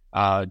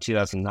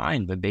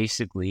 2009, but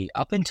basically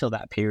up until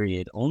that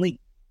period, only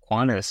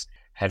Qantas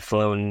had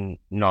flown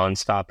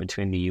nonstop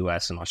between the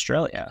US and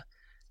Australia.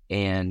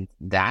 And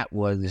that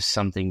was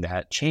something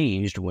that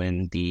changed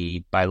when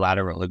the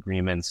bilateral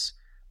agreements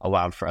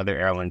allowed for other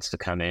airlines to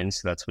come in.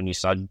 So that's when you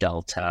saw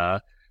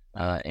Delta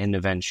and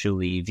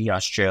eventually the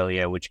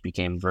Australia, which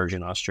became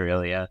Virgin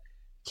Australia,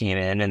 came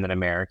in, and then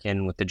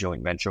American with the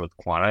joint venture with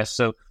Qantas.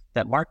 So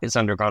that market's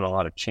undergone a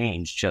lot of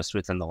change just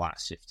within the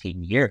last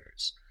 15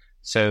 years.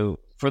 So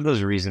for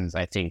those reasons,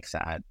 I think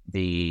that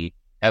the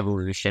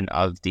evolution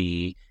of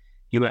the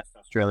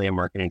U.S.-Australia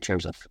market in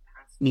terms of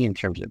capacity, in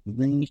terms of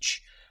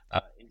reach,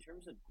 in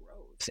terms of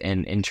growth,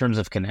 and in terms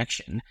of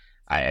connection,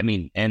 I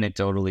mean,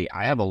 anecdotally,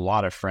 I have a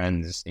lot of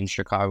friends in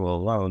Chicago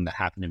alone that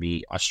happen to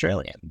be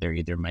Australian. They're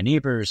either my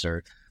neighbors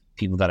or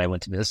people that I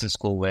went to business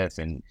school with,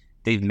 and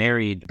they've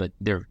married, but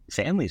their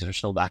families are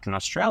still back in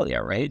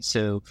Australia, right?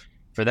 So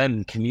for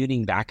them,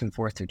 commuting back and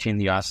forth between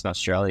the US and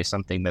Australia is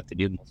something that they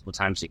do multiple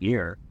times a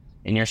year.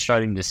 And you're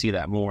starting to see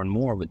that more and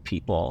more with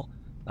people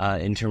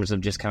in terms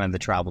of just kind of the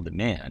travel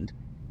demand.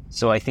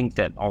 So I think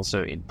that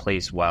also it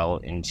plays well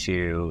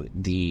into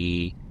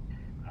the,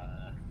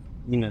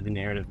 the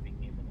narrative of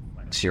being able to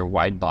flex your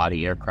wide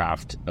body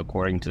aircraft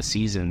according to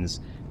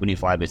seasons when you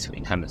fly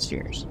between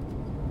hemispheres.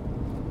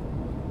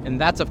 And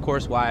that's, of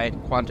course, why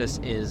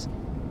Qantas is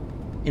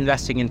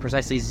investing in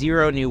precisely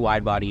 0 new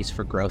wide bodies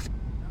for growth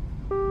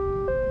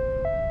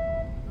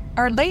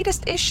Our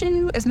latest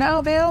issue is now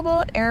available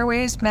at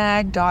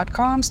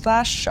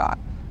airwaysmag.com/shop,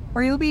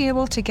 where you'll be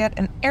able to get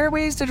an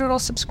Airways digital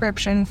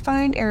subscription,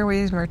 find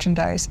Airways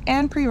merchandise,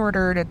 and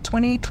pre-order the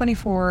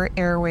 2024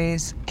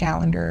 Airways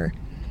calendar.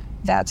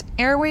 That's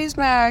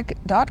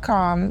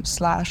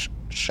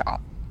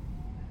airwaysmag.com/shop.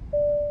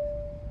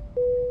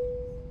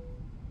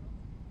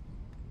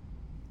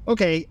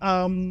 Okay,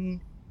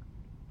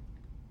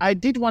 I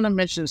did want to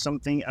mention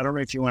something. I don't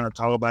know if you want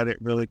to talk about it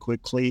really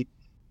quickly.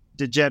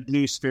 The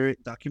JetBlue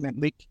Spirit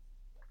document leak,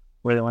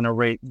 where they want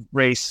to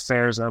raise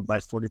fares up by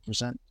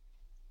 40%.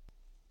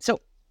 So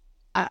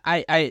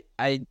I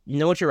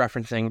know what you're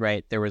referencing,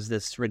 right? There was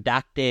this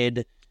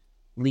redacted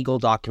legal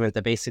document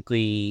that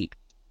basically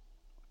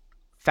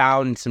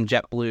found some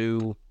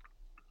JetBlue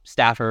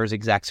staffers,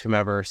 execs,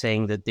 whomever,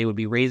 saying that they would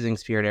be raising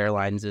Spirit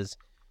Airlines'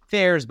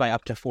 fares by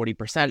up to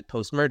 40%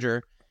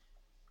 post-merger.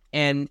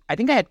 And I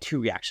think I had two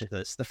reactions to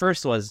this. The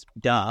first was,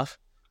 duh,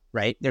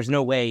 right? There's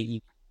no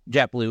way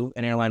JetBlue,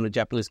 an airline with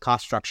JetBlue's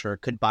cost structure,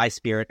 could buy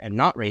Spirit and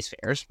not raise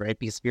fares, right?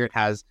 Because Spirit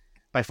has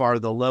by far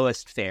the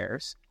lowest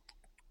fares.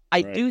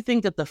 I do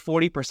think that the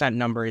 40%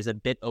 number is a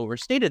bit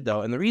overstated,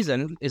 though. And the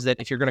reason is that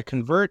if you're going to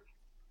convert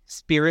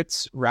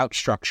Spirit's route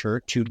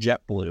structure to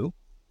JetBlue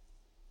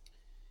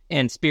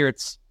and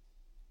Spirit's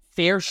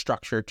fare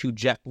structure to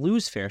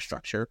JetBlue's fare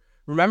structure,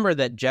 remember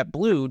that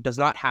JetBlue does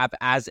not have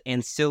as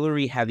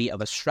ancillary heavy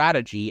of a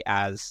strategy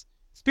as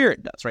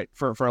Spirit does, right?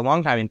 For a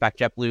long time, in fact,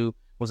 JetBlue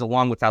was,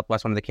 along with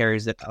Southwest, one of the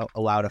carriers that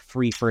allowed a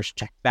free first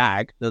check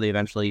bag, though they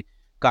eventually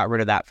got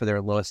rid of that for their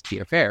lowest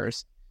tier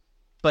fares.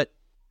 But,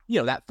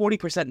 that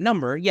 40%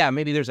 number,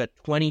 maybe there's a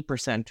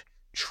 20%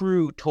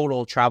 true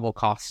total travel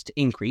cost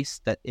increase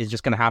that is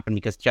just going to happen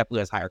because JetBlue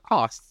has higher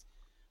costs.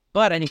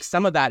 But I think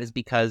some of that is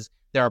because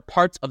there are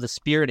parts of the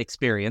Spirit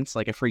experience,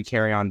 like a free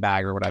carry-on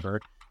bag or whatever,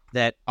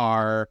 that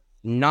are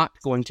not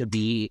going to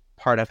be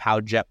part of how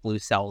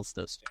JetBlue sells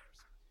those fares.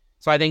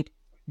 So I think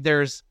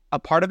there's a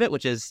part of it,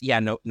 which is,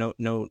 no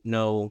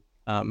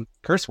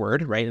curse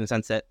word, right? In the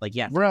sense that,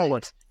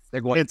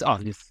 they're going. It's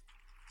obvious.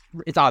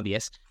 It's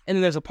obvious. And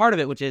then there's a part of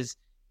it, which is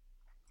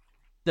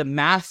the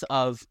math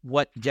of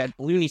what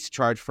JetBlue needs to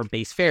charge for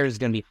base fares is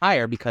going to be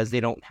higher because they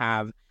don't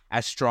have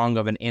as strong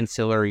of an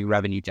ancillary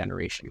revenue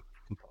generation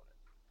component.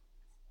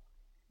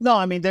 No,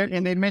 I mean,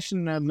 they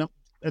mentioned a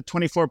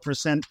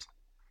 24%.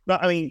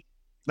 But I mean,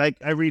 like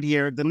I read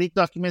here, the leaked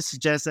document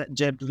suggests that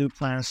JetBlue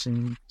plans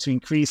to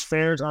increase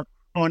fares on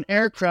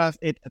aircraft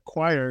it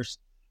acquires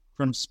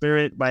from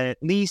Spirit by at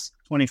least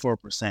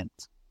 24%.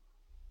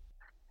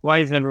 Why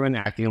is everyone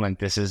acting like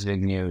this is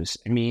big news?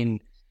 I mean,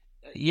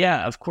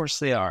 yeah, of course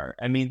they are.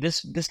 I mean,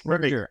 this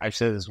merger, I've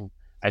said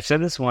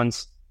this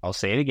once, I'll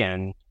say it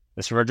again.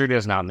 This merger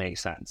does not make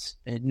sense.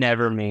 It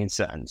never made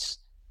sense.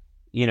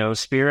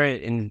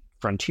 Spirit and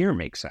Frontier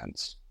make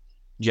sense.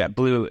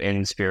 JetBlue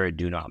and Spirit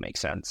do not make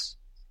sense.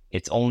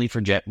 It's only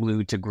for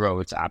JetBlue to grow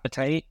its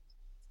appetite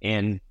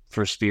and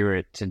for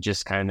Spirit to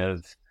just kind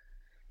of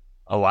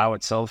allow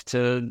itself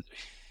to,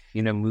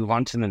 move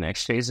on to the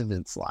next phase of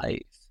its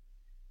life.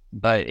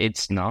 But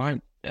it's not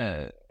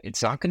going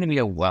to be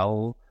a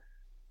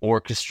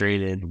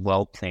well-orchestrated,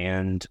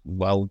 well-planned,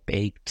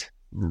 well-baked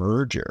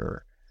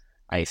merger,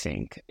 I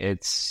think.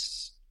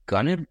 It's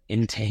going to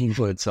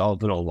entangle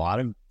itself in a lot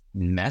of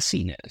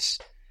messiness.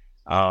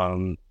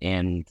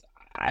 And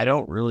I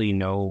don't really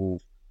know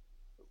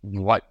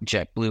what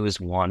JetBlue is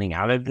wanting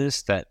out of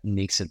this that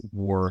makes it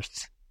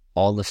worth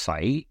all the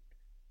fight.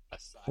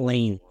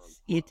 Planes.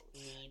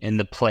 And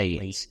the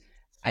planes.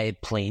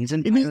 Planes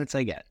and pilots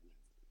I get.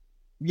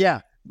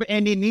 Yeah,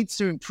 and it needs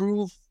to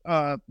improve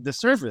the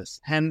service,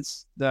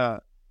 hence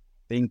the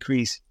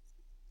increase,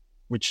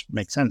 which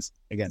makes sense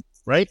again,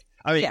 right?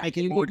 I mean, I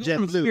can go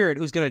from Spirit,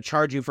 who's going to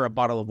charge you for a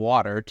bottle of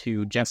water,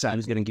 to JetBlue,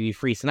 who's going to give you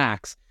free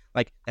snacks.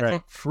 That's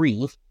not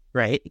free.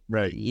 Right.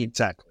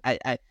 Exactly.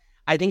 I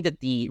think that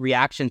the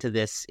reaction to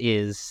this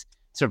is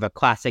sort of a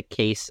classic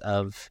case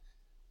of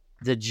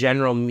the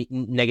general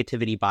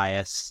negativity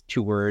bias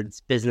towards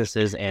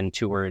businesses and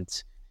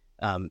towards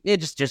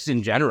just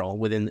in general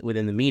within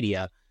the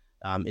media.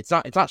 It's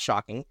not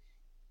shocking.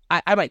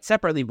 I might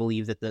separately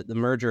believe that the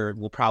merger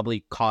will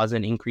probably cause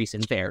an increase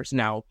in fares.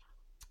 Now,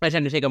 I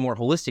tend to take a more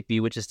holistic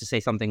view, which is to say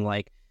something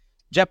like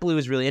JetBlue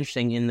is really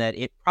interesting in that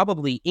it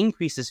probably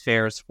increases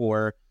fares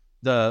for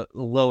the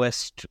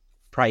lowest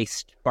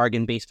priced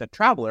bargain basement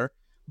traveler,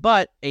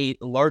 but a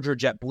larger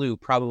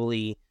JetBlue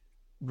probably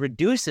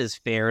reduces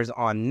fares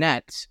on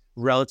net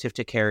relative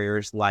to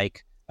carriers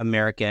like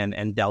American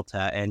and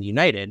Delta and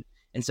United.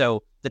 And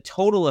so the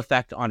total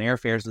effect on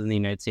airfares within the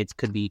United States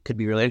could be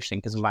really interesting,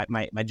 because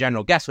my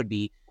general guess would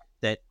be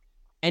that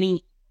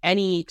any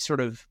sort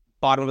of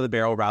bottom of the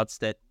barrel routes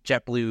that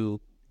JetBlue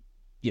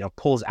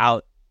pulls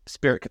out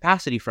Spirit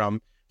capacity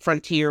from,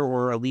 Frontier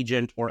or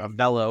Allegiant or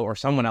Avelo or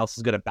someone else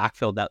is going to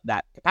backfill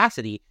that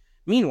capacity.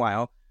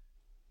 Meanwhile,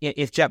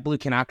 if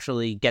JetBlue can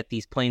actually get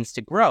these planes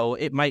to grow,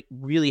 it might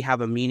really have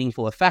a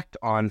meaningful effect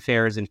on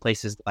fares in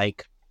places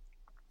like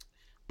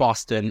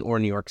Boston or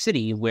New York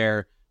City,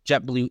 where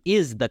JetBlue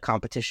is the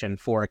competition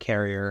for a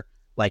carrier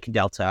like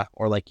Delta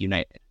or like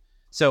United.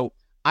 So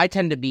I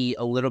tend to be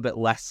a little bit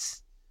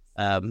less,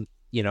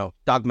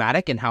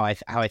 dogmatic in how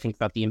I think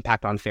about the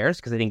impact on fares,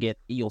 because I think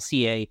you'll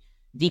see a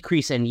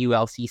decrease in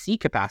ULCC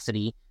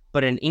capacity,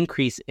 but an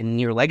increase in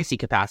near legacy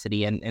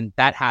capacity, and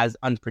that has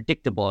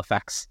unpredictable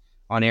effects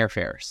on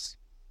airfares.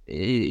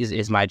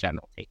 Is my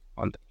general take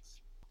on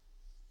things.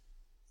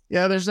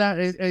 Yeah, there's that.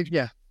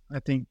 I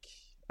think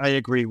I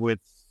agree with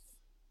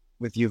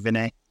you,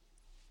 Vinay.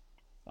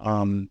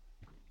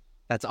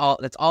 That's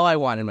all I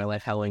want in my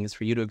life, Helling, is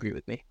for you to agree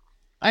with me.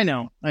 I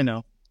know.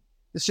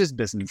 It's just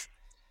business.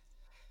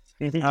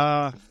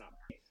 I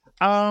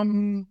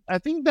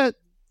think that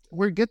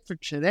we're good for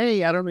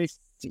today. I don't know if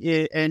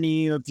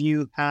any of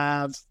you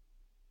have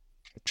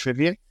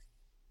trivia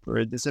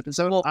for this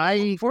episode. Well,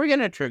 before we get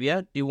into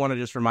trivia, do you want to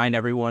just remind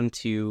everyone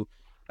to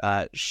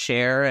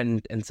share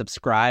and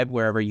subscribe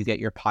wherever you get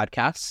your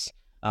podcasts?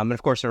 And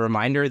of course, a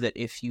reminder that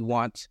if you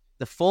want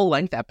the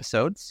full-length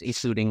episodes,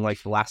 including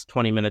like the last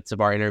 20 minutes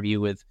of our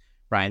interview with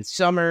Ryan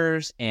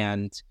Summers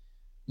and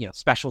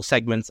special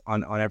segments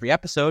on every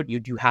episode, you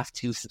do have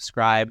to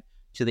subscribe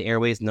to the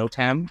Airways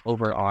NOTAM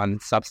over on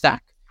Substack.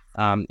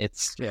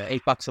 It's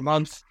 $8 a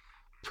month,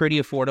 pretty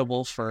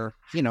affordable for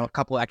a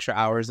couple extra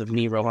hours of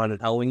me, Rohan, and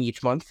Helwing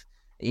each month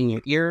in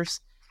your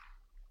ears.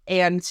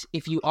 And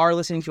if you are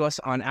listening to us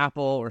on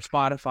Apple or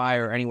Spotify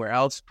or anywhere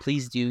else,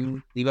 please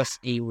do leave us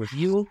a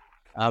review.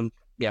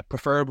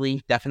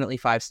 Preferably, definitely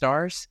 5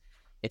 stars.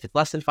 If it's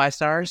less than 5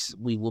 stars,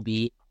 we will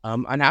be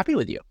unhappy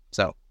with you.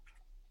 So,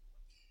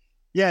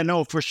 yeah,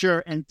 no, for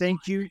sure. And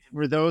thank you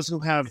for those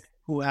who have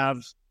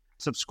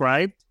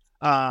subscribed.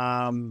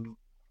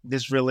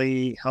 This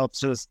really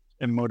helps us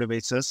and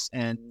motivates us,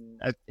 and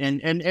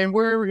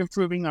we're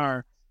improving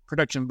our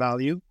production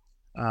value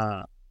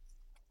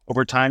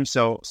over time.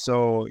 So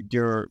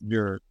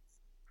your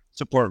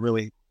support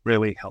really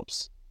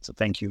helps. So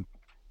thank you.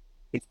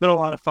 It's been a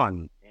lot of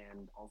fun,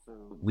 and also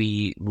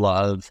we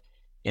love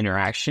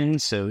interaction.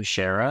 So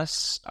share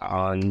us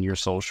on your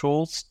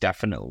socials.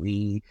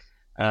 Definitely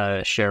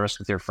share us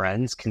with your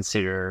friends.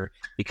 Consider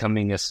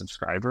becoming a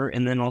subscriber,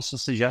 and then also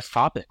suggest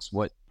topics.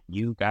 What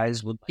you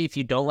guys would. If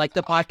you don't like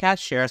the podcast,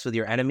 share us with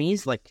your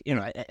enemies.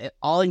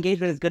 All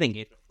engagement is good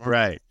engagement.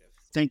 Right.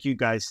 Thank you,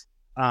 guys.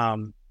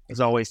 As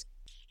always.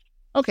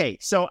 Okay,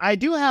 so I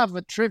do have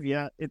a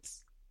trivia.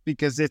 It's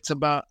because it's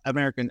about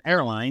American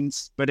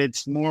Airlines, but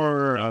it's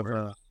more of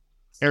a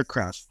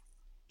aircraft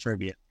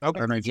trivia. Okay.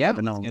 I don't know if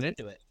let's get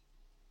into it.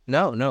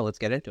 No, let's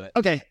get into it.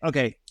 Okay.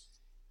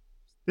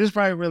 This is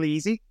probably really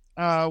easy.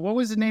 What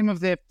was the name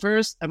of the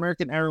first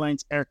American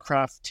Airlines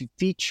aircraft to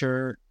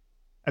feature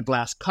a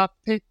glass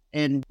cockpit,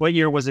 and what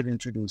year was it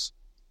introduced?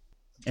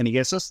 Any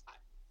guesses?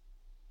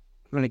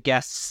 I'm going to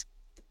guess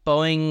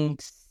Boeing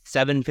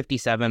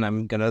 757.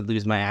 I'm going to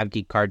lose my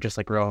AvGeek card just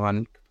like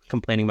Rohan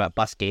complaining about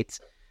bus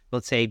gates.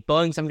 Let's say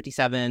Boeing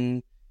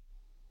 757,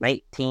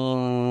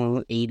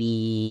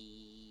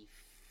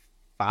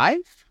 1985?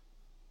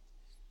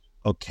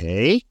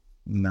 Okay.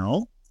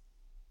 No.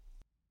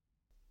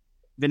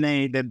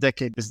 Vinay, the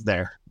decade is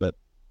there, but...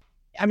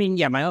 I mean,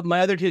 yeah, my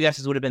other 2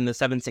 guesses would have been the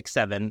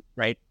 767,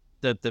 right?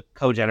 The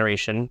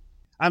co-generation.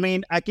 I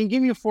mean, I can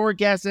give you 4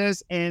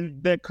 guesses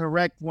and the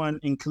correct one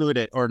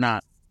included or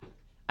not.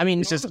 I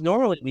mean, it's just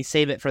normally we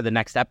save it for the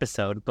next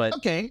episode, but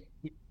okay,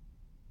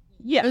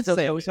 yeah, it's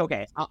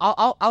okay.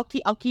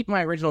 I'll keep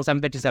my original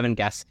 757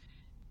 guess.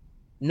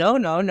 No.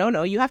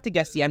 You have to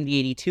guess the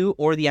MD-82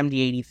 or the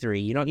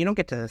MD-83. You don't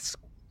get to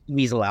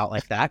weasel out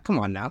like that. Come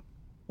on now.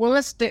 Well,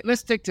 let's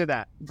stick to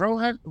that.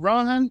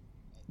 Rohan,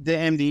 the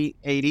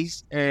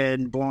MD-80s,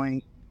 and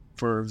Boeing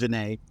for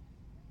Vinay.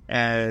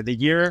 The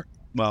year,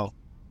 well,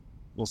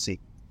 we'll see.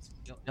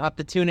 You'll have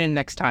to tune in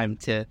next time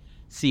to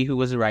see who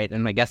was right,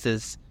 and my guess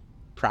is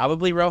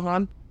probably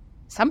Rohan.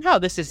 Somehow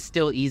this is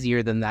still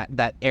easier than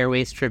that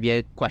Airways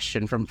trivia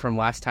question from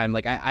last time.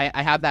 Like I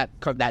have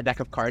that deck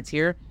of cards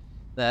here.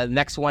 The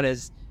next one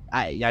is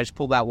I just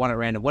pulled out one at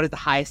random. What is the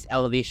highest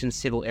elevation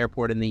civil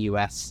airport in the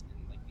U.S.?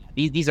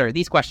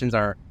 These questions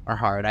are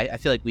hard. I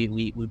feel like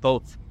we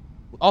both,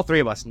 all 3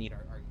 of us need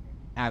our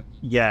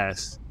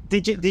yes.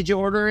 Did you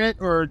order it,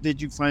 or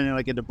did you find it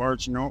like at the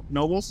Barnes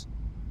Nobles?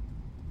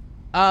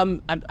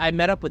 I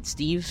met up with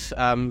Steve,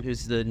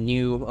 who's the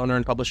new owner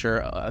and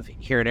publisher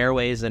here at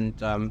Airways,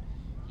 and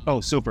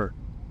oh, super!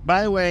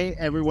 By the way,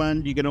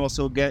 everyone, you can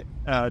also get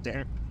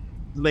the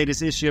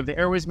latest issue of the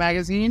Airways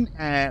magazine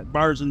at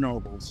Barnes and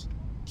Nobles.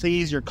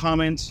 Please, your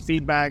comments,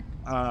 feedback,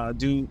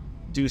 do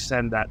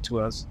send that to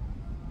us.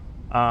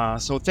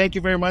 So thank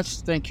you very much.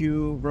 Thank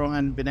you,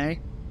 Rohan, Vinay.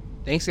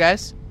 Thanks,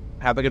 guys.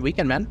 Have a good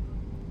weekend, man.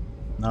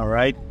 All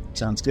right,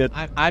 sounds good.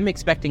 I'm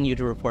expecting you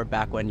to report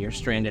back when you're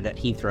stranded at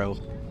Heathrow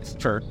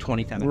for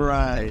 2010.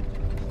 Right.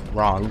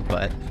 Wrong,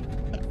 but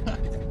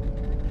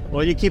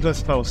well, you keep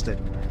us posted.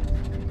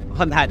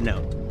 On that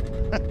note,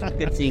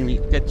 good seeing you,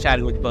 good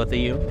chatting with both of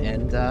you,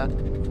 and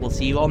we'll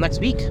see you all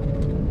next week.